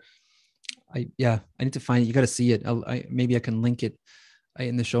where I need to find it. You got to see it. Maybe I can link it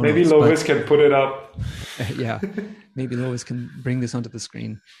in the show Maybe notes. But Lois can put it up. yeah, maybe Lois can bring this onto the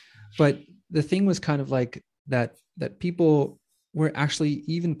screen. But the thing was kind of like that people were actually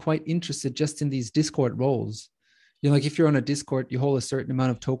even quite interested just in these Discord roles. Like, if you're on a Discord, you hold a certain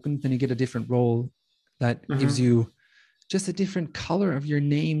amount of tokens, then you get a different role that gives Hmm. you just a different color of your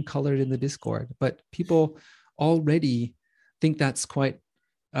name colored in the Discord. But people already think that's quite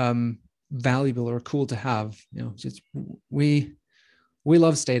um, valuable or cool to have. Just we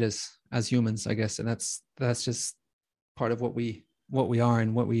love status as humans, I guess, and that's just part of what we are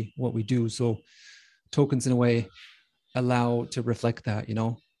and what we do. So tokens, in a way, allow to reflect that.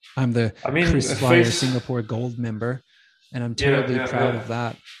 I'm the I mean, Chris Flyer face. Singapore Gold member, and I'm Yeah, terribly yeah, proud yeah. of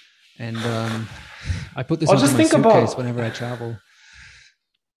that. And I put this Or onto just my think suitcase about whenever I travel.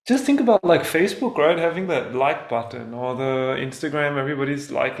 like Facebook, right? Having that like button or the Instagram,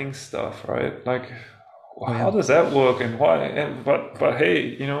 everybody's liking stuff, right? Like, Oh how yeah. does that work and why? But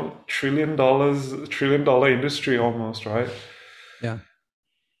hey, trillion dollar industry almost, right? Yeah.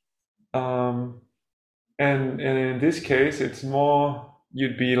 Um, and in this case, it's more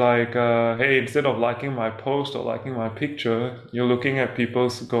you'd be like, hey, instead of liking my post or liking my picture, you're looking at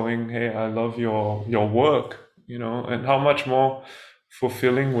people's going, hey, I love your work, and how much more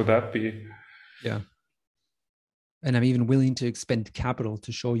fulfilling would that be? Yeah. And I'm even willing to expend capital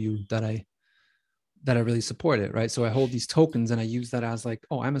to show you that I really support it, right? So I hold these tokens and I use that as like,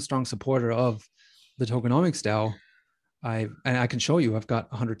 oh, I'm a strong supporter of the Tokenomics DAO. And I can show you I've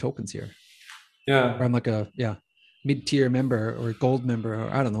got 100 tokens here, or Yeah. I'm like a mid-tier member or gold member, or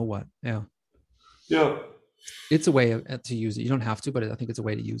I don't know what. Yeah, Yeah. it's a way to use it. You don't have to, but I think it's a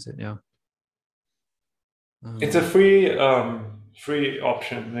way to use it. Yeah. It's a free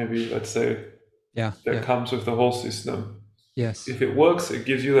option, maybe, let's say, Yeah. that Yeah. comes with the whole system. Yes. If it works, it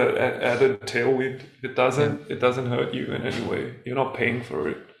gives you that added tailwind. If it Yeah. doesn't, it doesn't hurt you in any way. You're not paying for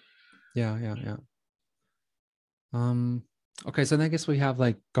it. Yeah. Yeah. Yeah. Okay, so then I guess we have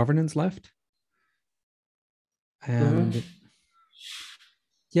like governance left. Mm-hmm. And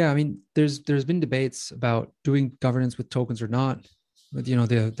yeah, I mean, there's been debates about doing governance with tokens or not. But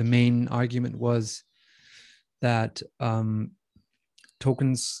the main argument was that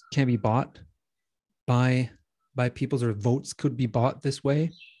tokens can be bought by people's, or votes could be bought this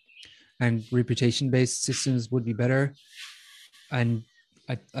way, and reputation based systems would be better. And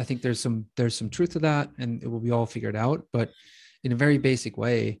I think there's some truth to that, and it will be all figured out. But in a very basic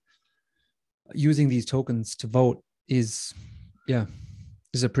way, using these tokens to vote is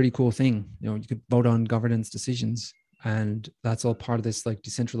a pretty cool thing. You could vote on governance decisions, and that's all part of this like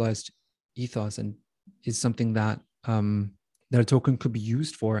decentralized ethos, and is something that that a token could be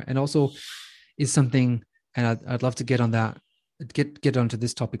used for, and also is something. And I'd love to get on that, get onto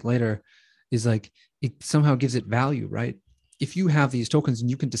this topic later. Is like it somehow gives it value, right? If you have these tokens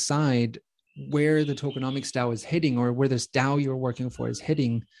and you can decide where the tokenomics DAO is heading, or where this DAO you're working for is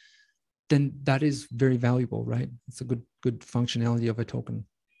heading, then that is very valuable, right? It's a good functionality of a token.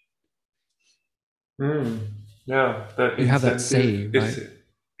 Yeah, the You have that say, incentive right? is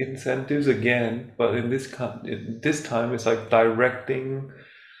incentives again, but this time it's like directing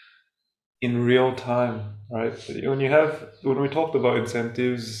in real time, right? When we talked about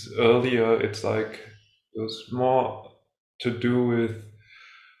incentives earlier, it's like it was more to do with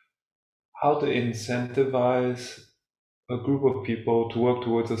how to incentivize a group of people to work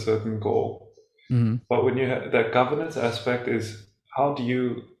towards a certain goal. Mm-hmm. But when you have that governance aspect, is how do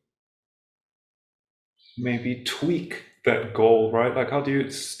you maybe tweak that goal, right? Like how do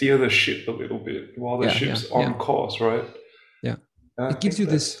you steer the ship a little bit while the Yeah, yeah, ship's yeah, on course, right? yeah. And I It gives think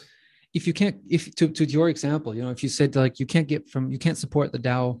you this. that's If you can't, if to your example, if you said like you can't support the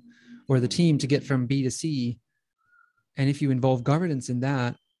DAO or the team to get from B to C, and if you involve governance in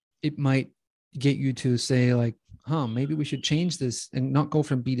that, it might get you to say like, maybe we should change this and not go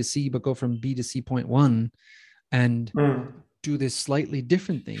from B to C, but go from B to C.1 and do this slightly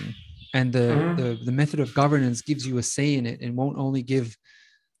different thing. And the method of governance gives you a say in it, and won't only give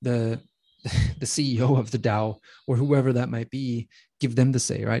the the CEO of the DAO or whoever that might be, give them the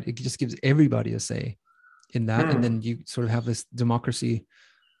say, right? It just gives everybody a say in that. And then you sort of have this democracy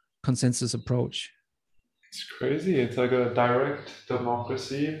consensus approach. it's crazy. It's like a direct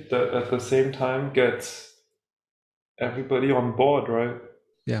democracy that at the same time gets everybody on board, right?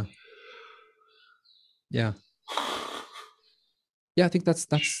 Yeah. Yeah. Yeah. I think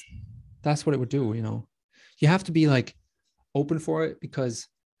that's what it would do. You have to be like open for it, because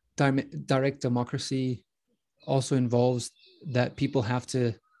direct democracy also involves that people have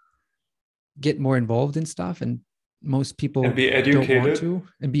to get more involved in stuff, and most And people be don't want educated. to,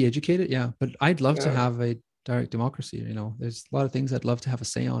 and be educated. Yeah, but I'd love to Yeah. have a direct democracy. There's a lot of things I'd love to have a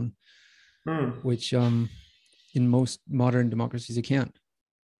say on, which in most modern democracies you can't.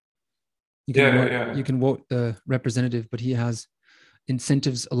 You can Yeah, vote yeah. you can vote the representative, but he has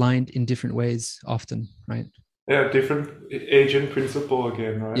incentives aligned in different ways often, right? Yeah, different agent principle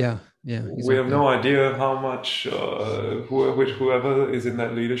again, right? Yeah, yeah, We have exactly. no idea how much whoever is in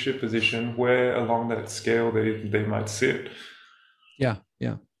that leadership position, where along that scale they might sit. Yeah,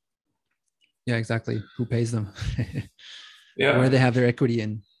 yeah, yeah, exactly. Who pays them? Where Yeah, they have their equity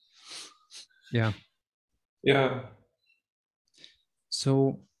in. Yeah. yeah.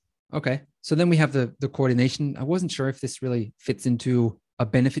 So, okay. So then we have the coordination. I wasn't sure if this really fits into a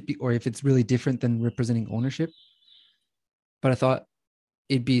benefit, or if it's really different than representing ownership, but I thought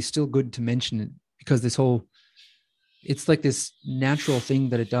it'd be still good to mention it, because it's like this natural thing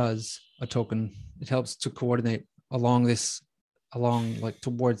that it does, a token. It helps to coordinate along like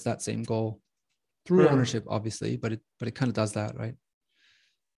towards that same goal through Hmm. ownership, obviously, but it kind of does that, right?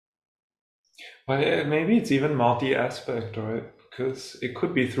 But maybe it's even multi-aspect, right? Because it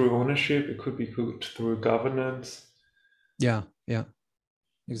could be through ownership, it could be through governance. Yeah, yeah,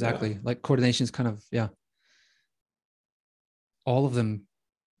 Yeah. exactly. Like coordination is kind of, yeah, all of them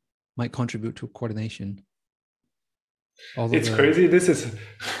might contribute to coordination. all of It's the crazy. This is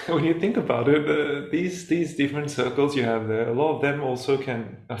when you think about it. These different circles you have there, a lot of them also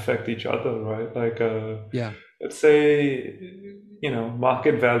can affect each other, right? Like, yeah. let's say,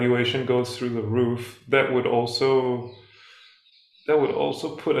 market valuation goes through the roof. That would also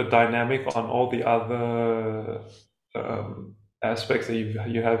put a dynamic on all the other aspects that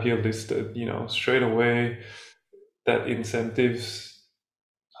you have here listed. Straight away that incentives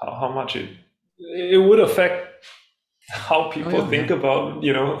how much it would affect how Oh people yeah, think yeah. about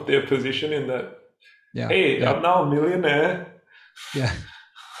their position in that. Yeah. Hey, Yeah. I'm now a millionaire. Yeah.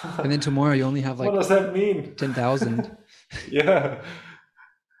 And then tomorrow you only have What like does that mean? 10,000. Yeah, Yeah.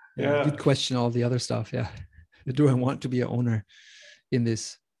 yeah, You'd question all the other stuff. Yeah. Do I want to be an owner in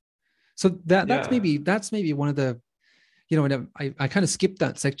this? So yeah. that's maybe one of the, and I kind of skipped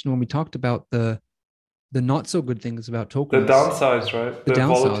that section when we talked about the not so good things about The tokens, downsides, right? the The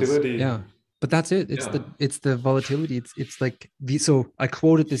downsides. volatility. Yeah. But that's it. Yeah. It's the volatility. It's like the so I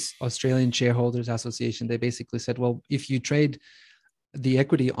quoted this Australian Shareholders Association. They basically said, well, if you trade the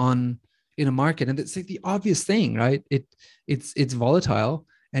equity on in a market, and it's like the obvious thing, right? It's volatile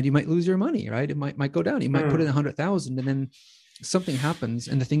and you might lose your money, right? It might go down. You might put in Hmm. 100,000 and then something happens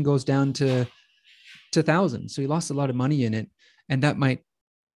and the thing goes down to thousand. So you lost a lot of money in it. And that might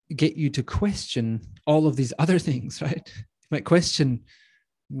get you to question all of these other things, right? You might question,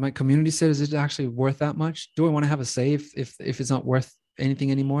 my community said, is it actually worth that much? Do I want to have a save if it's not worth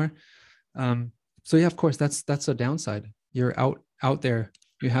anything anymore? Um, so yeah, of course, that's a downside. You're out there.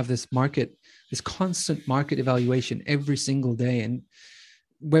 You have this market, this constant market evaluation every single day, and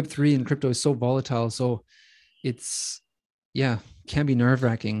Web3 and crypto is so volatile. So it's yeah, can be nerve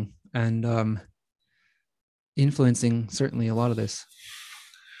wracking and influencing certainly a lot of this.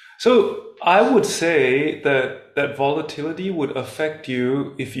 So I would say that volatility would affect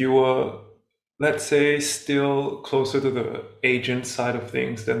you if you were, let's say, still closer to the agent side of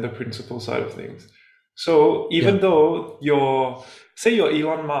things than the principal side of things. So Yeah, even though say you're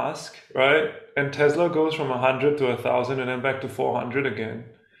Elon Musk, right? And Tesla goes from 100 to 1,000 and then back to 400 again.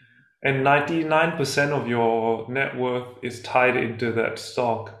 And 99% of your net worth is tied into that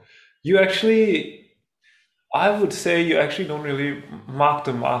stock. You actually I would say you actually don't really mark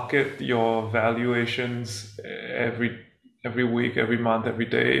to market your valuations every week, every month, every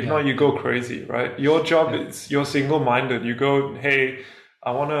day. If yeah, not, you go crazy, right? Your job yeah, is you're single-minded. You go, hey,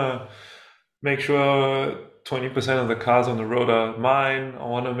 I want to make sure 20% of the cars on the road are mine. I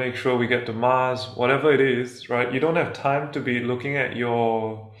want to make sure we get to Mars, whatever it is, right? You don't have time to be looking at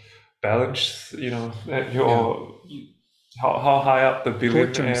your balance, at yeah. your how high up the Short term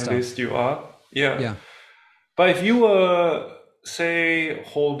billionaire stuff. list you are. Yeah. Yeah, But if you were, say,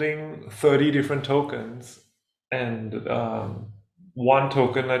 holding 30 different tokens and one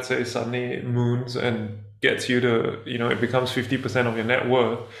token, let's say, suddenly moons and gets you to, it becomes 50% of your net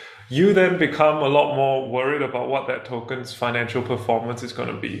worth, you then become a lot more worried about what that token's financial performance is going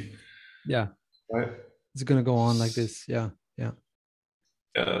to be, yeah. right? It's gonna go on like this. Yeah, yeah.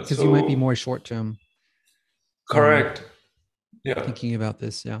 Because you might be So, more short term correct. Yeah. thinking about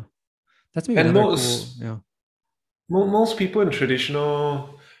this. Yeah, that's maybe And another cool. most Yeah, most people in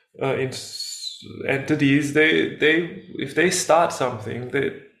traditional entities, they if they start something,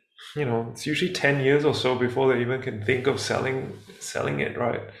 it's usually 10 years or so before they even can think of selling it,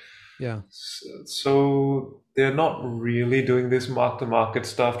 right? yeah, So they're not really doing this mark to market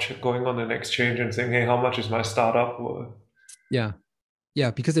stuff, going on an exchange and saying, hey, how much is my startup worth? yeah, yeah.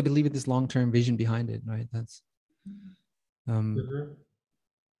 Because they believe in this long term vision behind it, right? That's um. Hmm.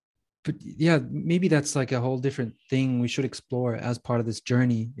 But yeah, maybe that's like a whole different thing we should explore as part of this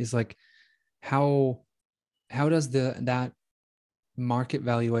journey. Is like how does that market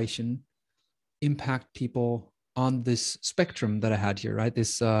valuation impact people on this spectrum that I had here, right?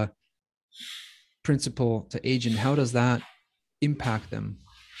 This principal to agent, how does that impact them?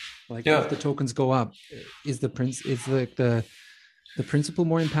 Like if Yeah, the tokens go up, is like the principal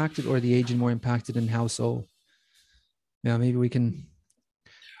more impacted or the agent more impacted, and how so? Yeah, maybe we can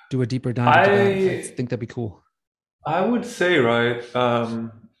do a deeper dive into that. I I think that'd be cool. I would say, right,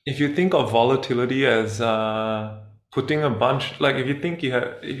 if you think of volatility as putting a bunch, like if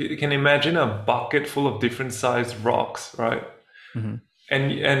you can imagine a bucket full of different sized rocks, right? Mm-hmm.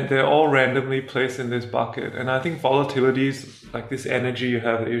 And they're all randomly placed in this bucket. And I think volatility is like this energy you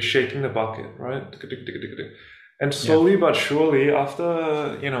have that you're shaking the bucket, right? And Yeah, slowly but surely,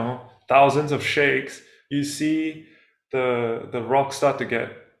 after thousands of shakes, you see the rocks start to get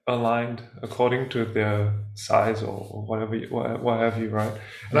aligned according to their size or whatever, what have you, right?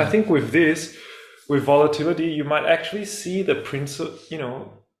 And I yeah, think with volatility, you might actually see the principle,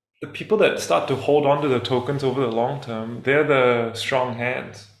 the people that start to hold on to the tokens over the long term, they're the strong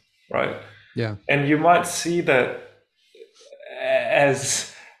hands, right? Yeah. And you might see that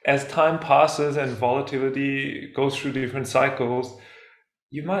as time passes and volatility goes through different cycles,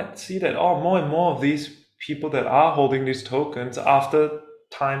 you might see that more and more of these people that are holding these tokens after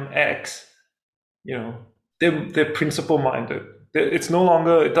time X, you know, they're principle minded. It's no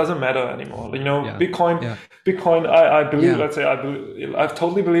longer, it doesn't matter anymore. You know, Yeah. Bitcoin, Yeah. I believe, Yeah. let's say I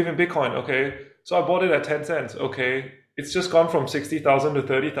totally believe in Bitcoin. Okay, so I bought it at 10 cents. Okay, it's just gone from 60,000 to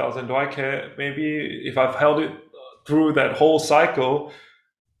 30,000. Do I care? Maybe if I've held it through that whole cycle,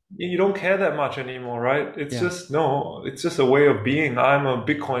 you don't care that much anymore, right? It's Yeah. just, no, it's just a way of being. I'm a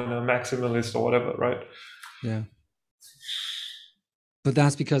Bitcoiner, maximalist, or whatever, right? Yeah. But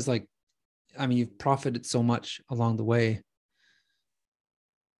that's because, like, I mean, you've profited so much along the way.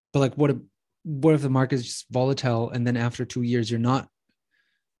 But like, what if the market is just volatile, and then after 2 years, you're not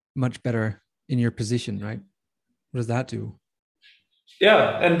much better in your position, right? What does that do?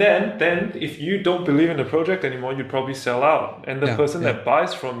 Yeah, and then if you don't believe in the project anymore, you'd probably sell out, and the Yeah. person Yeah. that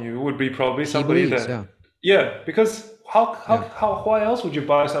buys from you would be probably He somebody believes. that, Yeah. yeah, because Yeah. why else would you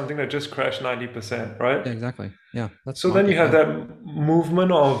buy something that just crashed 90%, right? Yeah. Exactly. Yeah. That's the So then you market. have Yeah. that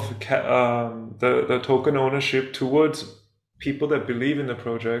movement of the token ownership towards people that believe in the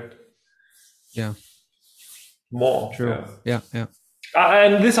project Yeah. more. True. Yeah, Yeah. Yeah.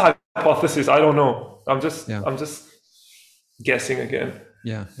 and this hypothesis, I don't know. Yeah. I'm just guessing again.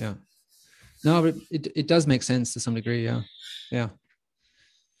 Yeah. Yeah. No, but it does make sense to some degree. Yeah. Yeah.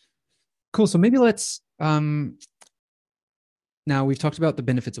 Cool. So maybe let's now we've talked about the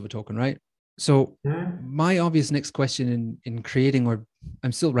benefits of a token, right? So Hmm? my obvious next question in creating, or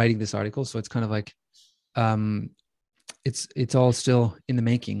I'm still writing this article, so it's kind of like um it's all still in the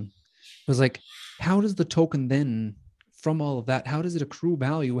making. It was like, how does the token then, from all of that, how does it accrue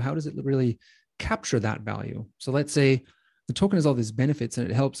value? How does it really capture that value? So let's say the token has all these benefits and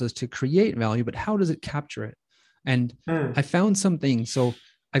it helps us to create value, but how does it capture it? And Hmm. I found something. So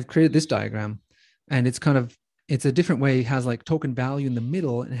I've created this diagram, and it's a different way. It has like token value in the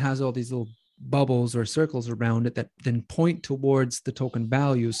middle, and it has all these little bubbles or circles around it that then point towards the token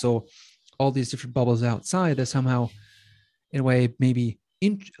value. So all these different bubbles outside that somehow, in a way, maybe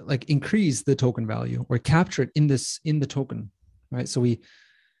like increase the token value or capture it in the token, right? So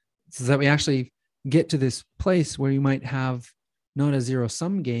that we actually get to this place where you might have not a zero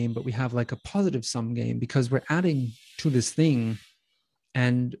sum game, but we have like a positive sum game, because we're adding to this thing,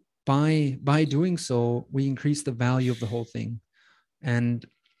 and by doing so, we increase the value of the whole thing. And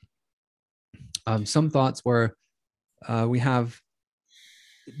some thoughts were, we have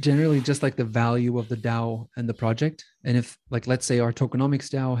generally just like the value of the DAO and the project. And if, like, let's say our tokenomics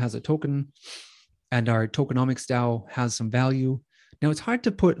DAO has a token, and our tokenomics DAO has some value. Now it's hard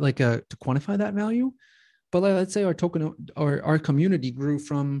to put like to quantify that value, but like, let's say our token or our community grew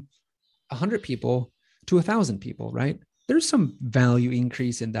from 100 people to 1,000 people, right? There's some value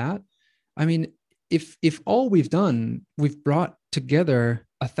increase in that. I mean, if all we've brought together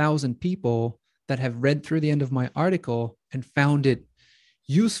 1,000 people that have read through the end of my article and found it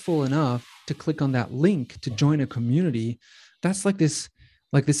useful enough to click on that link to join a community. That's like this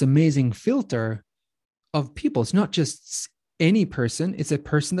amazing filter of people. It's not just any person, it's a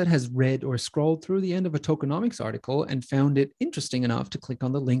person that has read or scrolled through the end of a tokenomics article and found it interesting enough to click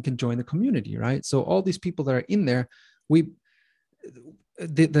on the link and join the community, right? So all these people that are in there, we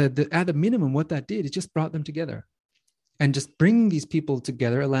the at a minimum, what that did is just brought them together. And just bringing these people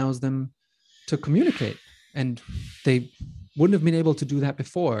together allows them to communicate. And they wouldn't have been able to do that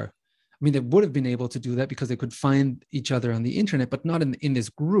before. I mean, they would have been able to do that because they could find each other on the internet, but not in this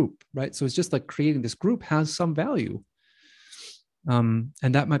group, right? So it's just like creating this group has some value. And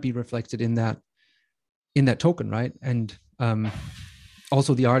that might be reflected in that token, right? And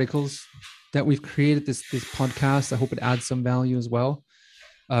also the articles that we've created, this podcast, I hope it adds some value as well.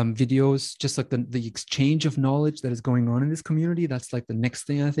 Videos, just like the exchange of knowledge that is going on in this community. That's like the next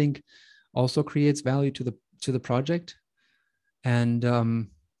thing I think also creates value to the project, and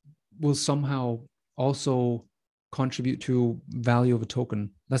will somehow also contribute to value of a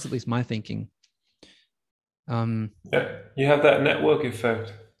token. That's at least my thinking. Yeah, you have that network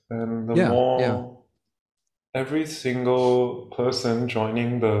effect, and the Yeah, yeah, more every single person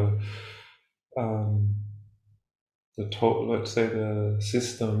joining um, let's say the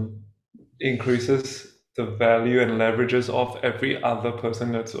system increases the value and leverages off every other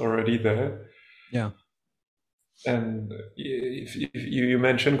person that's already there. yeah, And if you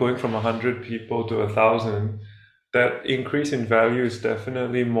mentioned going from 100 people to 1,000, that increase in value is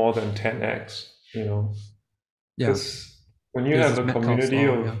definitely more than 10x, you know, yeah. because when you There's have this a Metcalfe's community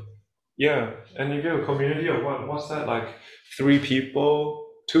law. of Yeah, Yeah, and you get a community of what's that, like 3 people,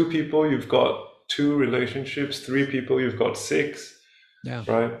 2 people, you've got 2 relationships, 3 people, you've got 6, Yeah.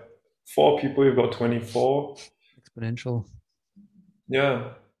 right? 4 people, you've got 24. Exponential.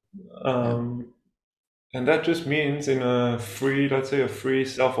 Yeah. Yeah. Um, and that just means in a free, let's say a free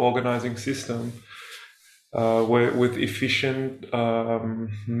self-organizing system, where with efficient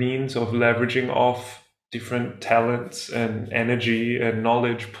means of leveraging off different talents and energy and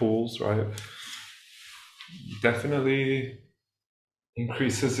knowledge pools, right? Definitely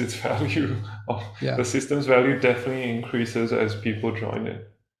increases its value. Oh, Yeah. the system's value definitely increases as people join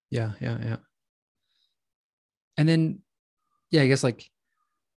it. Yeah. Yeah. Yeah. And then, yeah, I guess like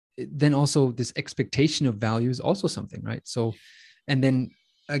then also this expectation of value is also something, right? So, and then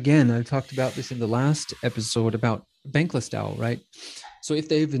again, I talked about this in the last episode about Bankless DAO, right? So if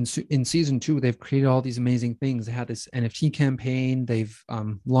they've in season 2, they've created all these amazing things. They had this NFT campaign. They've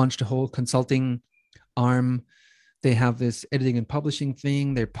launched a whole consulting arm. They have this editing and publishing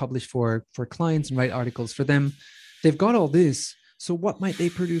thing. They're published for clients and write articles for them. They've got all this. So what might they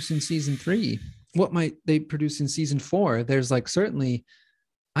produce in season 3? What might they produce in season 4? There's like certainly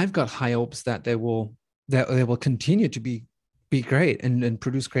I've got high hopes that they will continue to be great and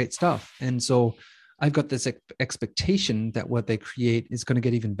produce great stuff. And so I've got this expectation that what they create is going to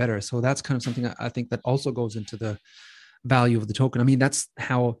get even better. So that's kind of something I think that also goes into the value of the token. I mean, that's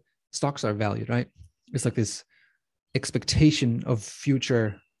how stocks are valued, right? It's like this expectation of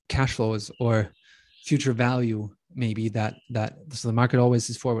future cash flows or future value, maybe that so the market always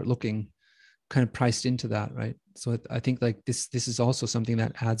is forward looking, kind of priced into that, right? So I think like this is also something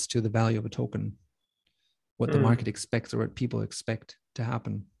that adds to the value of a token, what the market Mm. expects or what people expect to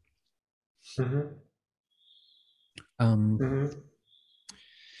happen. Mm-hmm. Um, Mm-hmm.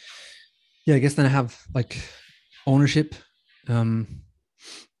 yeah, I guess then I have like ownership. Um,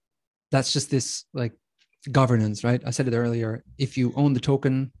 that's just this like governance, right? I said it earlier. If you own the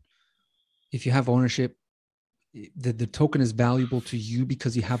token, if you have ownership, the token is valuable to you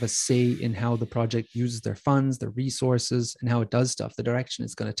because you have a say in how the project uses their funds, their resources, and how it does stuff, the direction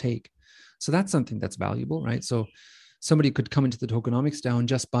it's going to take. So that's something that's valuable, right? So somebody could come into the tokenomics DAO and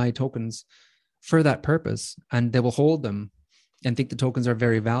just buy tokens for that purpose, and they will hold them and think the tokens are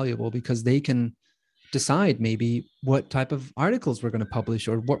very valuable because they can decide maybe what type of articles we're going to publish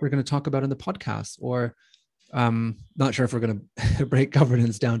or what we're going to talk about in the podcast, or not sure if we're going to break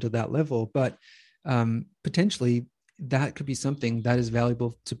governance down to that level, but potentially that could be something that is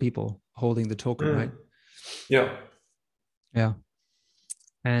valuable to people holding the token, right? Mm. Yeah. Yeah.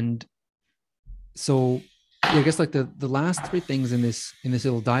 And so yeah, I guess like the last 3 things in this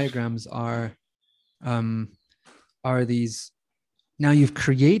little diagrams um are these. Now you've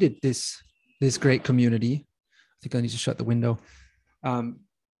created this great community. I think I need to shut the window. um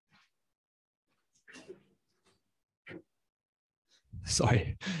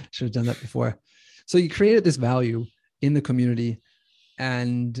Sorry, should have done that before. So you created this value in the community,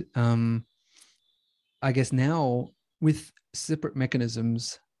 and I guess now with separate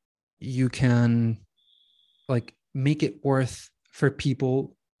mechanisms, you can like make it worth for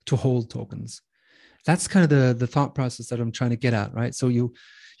people to hold tokens. That's kind of the thought process that I'm trying to get at, right? So you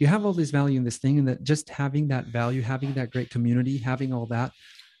have all this value in this thing, and that just having that value, having that great community, having all that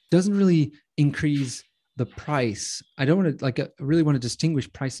doesn't really increase the price. I don't want to like I really want to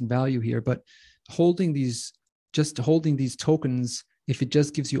distinguish price and value here, but holding these just holding these tokens, if it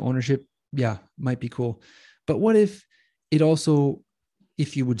just gives you ownership, yeah, might be cool. But what if it also,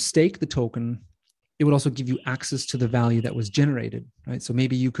 if you would stake the token, it would also give you access to the value that was generated, right? So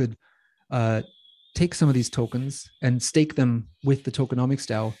maybe you could uh, take some of these tokens and stake them with the tokenomics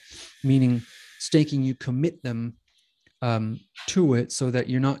DAO, meaning staking, you commit them to it so that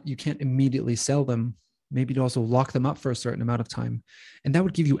you can't immediately sell them. Maybe to also lock them up for a certain amount of time, and that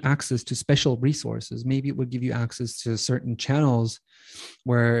would give you access to special resources. Maybe it would give you access to certain channels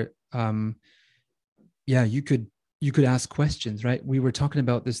where yeah, you could ask questions, right? We were talking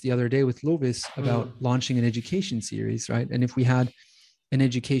about this the other day with Lovis about Mm. launching an education series, right? And if we had an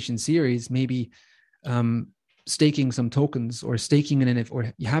education series, maybe um, staking some tokens or staking an NFT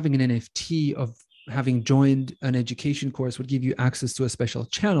or having an NFT of having joined an education course would give you access to a special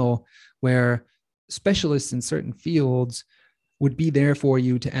channel where specialists in certain fields would be there for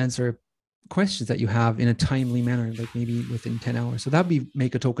you to answer questions that you have in a timely manner, like maybe within 10 hours. So that would be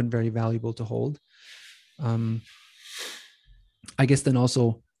make a token very valuable to hold. Um, I guess then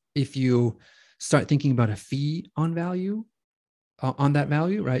also if you start thinking about a fee on value, on that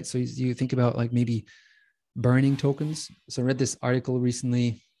value, right? So you think about like maybe burning tokens. So I read this article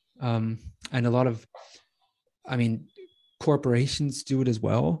recently, and a lot of, I mean, corporations do it as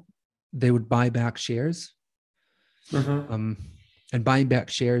well. they would buy back shares. Mm-hmm. And buying back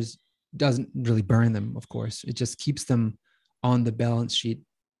shares doesn't really burn them, of course. It just keeps them on the balance sheet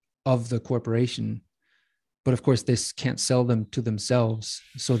of the corporation. But of course, this can't sell them to themselves.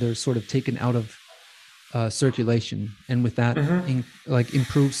 So they're sort of taken out of circulation. And with that, Mm-hmm.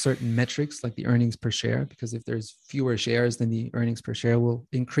 improve certain metrics like the earnings per share, because if there's fewer shares, then the earnings per share will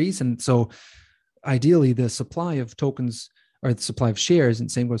increase. And so ideally, the supply of tokens, or the supply of shares,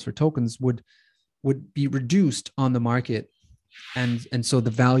 and same goes for tokens, would be reduced on the market, and so the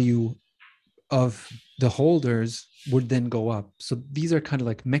value of the holders would then go up. So these are kind of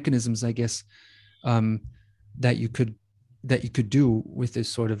like mechanisms, I guess, um, that you could do with this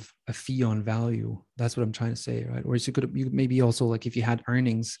sort of a fee on value. That's what I'm trying to say, right? Or you maybe also, like, if you had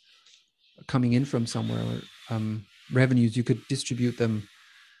earnings coming in from somewhere, or revenues, you could distribute them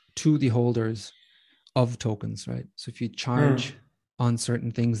to the holders of tokens, right? So if you charge on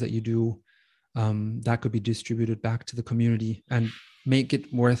certain things that you do, that could be distributed back to the community and make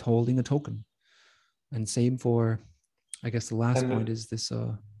it worth holding a token. And same for, I guess the last And point is this.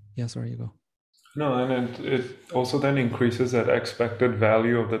 Yeah, sorry, you go. no, and it also then increases that expected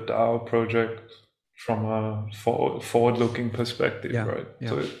value of the DAO project from a forward-looking perspective, Yeah, right? yeah,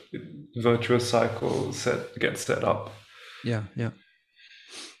 So virtuous cycle gets set up. yeah, yeah,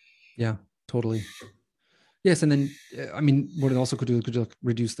 yeah, totally. Yes, and then I mean, what it also could do, it could like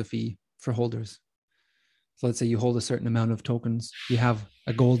reduce the fee for holders. So let's say you hold a certain amount of tokens, you have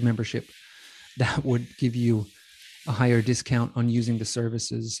a gold membership, that would give you a higher discount on using the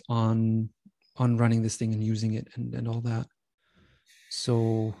services, on running this thing and using it, and all that.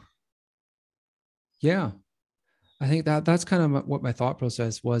 So yeah, I think that that's kind of what my thought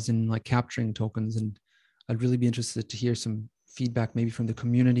process was in like capturing tokens. And I'd really be interested to hear some feedback maybe from the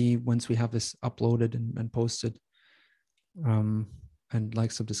community once we have this uploaded and posted, um, and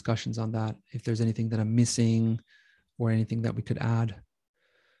like some discussions on that, if there's anything that I'm missing or anything that we could add,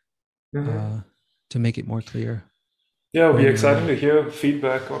 Mm-hmm. uh, to make it more clear. Yeah, it'll be When exciting to hear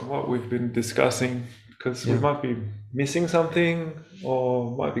feedback on what we've been discussing because we yeah, might be missing something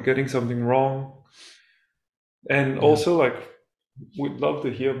or might be getting something wrong. And yeah, also, like, we'd love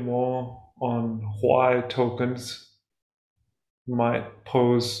to hear more on why tokens might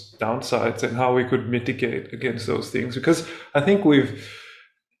pose downsides and how we could mitigate against those things. Because I think we've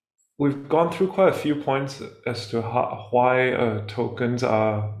gone through quite a few points as to why tokens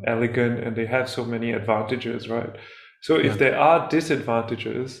are elegant and they have so many advantages, right? So yeah, if there are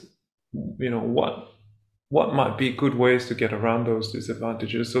disadvantages, what might be good ways to get around those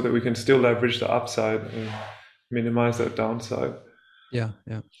disadvantages so that we can still leverage the upside and minimize that downside? yeah,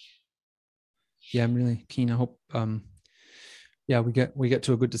 yeah, yeah. I'm really keen. I hope yeah, we get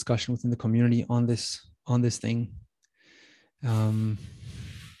to a good discussion within the community on this thing. um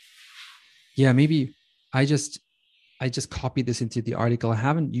yeah, maybe i just I just copied this into the article. I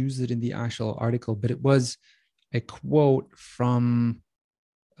haven't used it in the actual article, but it was a quote from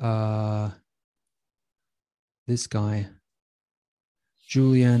this guy,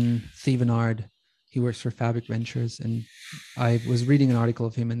 Julian Thievenard. He works for Fabric Ventures, and I was reading an article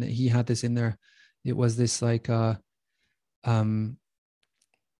of him, and he had this in there. It was this like um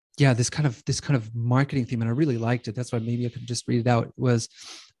yeah, this kind of marketing theme, and I really liked it. That's why maybe I could just read it out. It was,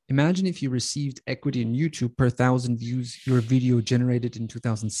 imagine if you received equity in YouTube per 1,000 views your video generated in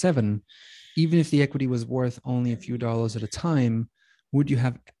 2007. Even if the equity was worth only a few dollars at a time, would you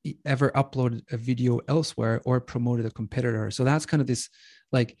have ever uploaded a video elsewhere or promoted a competitor? So that's kind of this,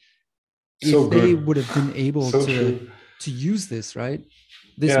 like, So if they good. would have been able So true. to use this, right,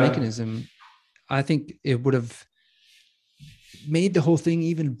 this Yeah. mechanism, I think it would have made the whole thing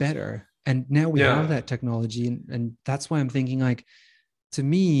even better. And now we have Yeah. that technology, and that's why I'm thinking, like, to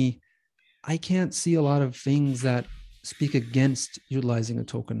me, I can't see a lot of things that speak against utilizing a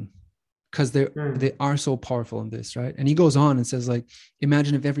token, because they Mm. are so powerful in this, right? And he goes on and says, like,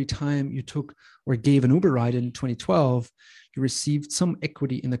 imagine if every time you took or gave an Uber ride in 2012, you received some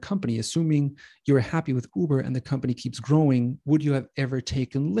equity in the company. Assuming you're happy with Uber and the company keeps growing, would you have ever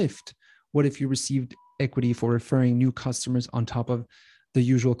taken Lyft? What if you received equity for referring new customers on top of the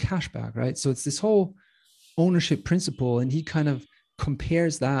usual cashback, right? So it's this whole ownership principle, and he kind of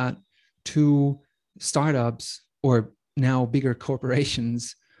compares that to startups, or now bigger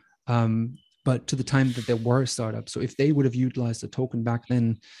corporations, but to the time that there were startups. So if they would have utilized the token back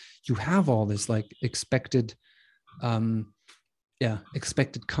then, you have all this like um,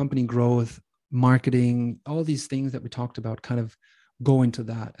 expected company growth, marketing, all these things that we talked about kind of go into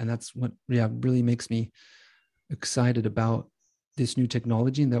that. And that's what, yeah, really makes me excited about this new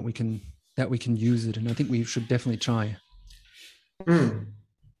technology, and that we can use it. And I think we should definitely try. Mm.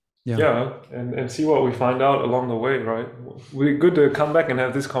 Yeah. Yeah, and see what we find out along the way, right? We're good to come back and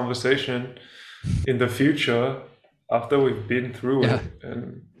have this conversation in the future after we've been through Yeah. it.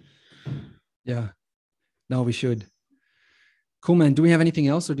 And Yeah. No, we should. Cool, man. Do we have anything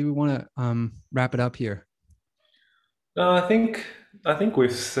else or do we want to wrap it up here? no, I think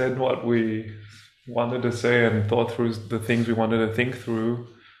we've said what we wanted to say and thought through the things we wanted to think through.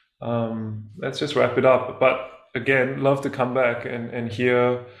 Let's just wrap it up. But again, love to come back and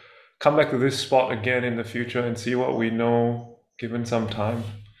hear, come back to this spot again in the future and see what we know given some time.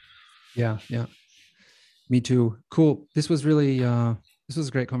 Yeah. Yeah. Me too. Cool. This was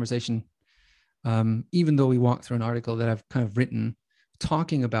a great conversation. Even though we walked through an article that I've kind of written,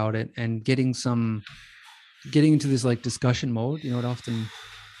 talking about it and getting into this like discussion mode, it often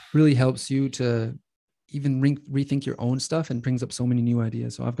really helps you to even rethink your own stuff and brings up so many new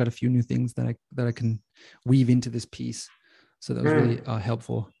ideas. So I've got a few new things that I can weave into this piece. So that was really Hmm.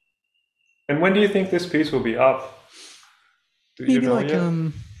 helpful. And when do you think this piece will be up? Do you Maybe know like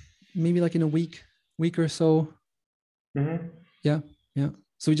yet? in a week or so. Hmm. Yeah, yeah.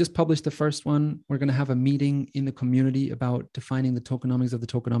 So we just published the first one. We're going to have a meeting in the community about defining the tokenomics of the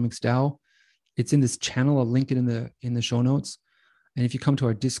Tokenomics DAO. It's in this channel. I'll link it in the show notes. And if you come to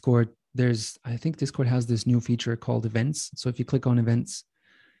our Discord, I think Discord has this new feature called events. So if you click on events,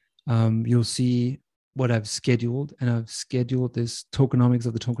 you'll see what I've scheduled. And I've scheduled this tokenomics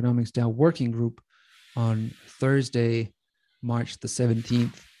of the Tokenomics DAO working group on Thursday, March the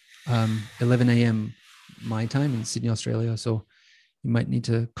 17th, 11 a.m. my time in Sydney, Australia. So you might need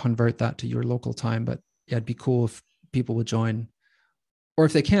to convert that to your local time. But yeah, it'd be cool if people would join. Or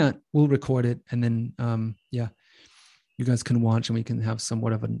if they can't, we'll record it. And then, yeah, you guys can watch and we can have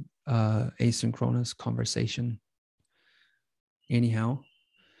somewhat of an asynchronous conversation. Anyhow,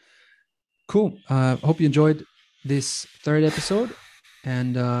 cool. Hope you enjoyed this third episode.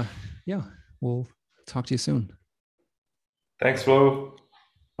 And yeah, we'll talk to you soon. Thanks, Flo.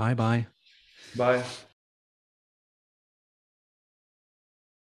 Bye bye. Bye.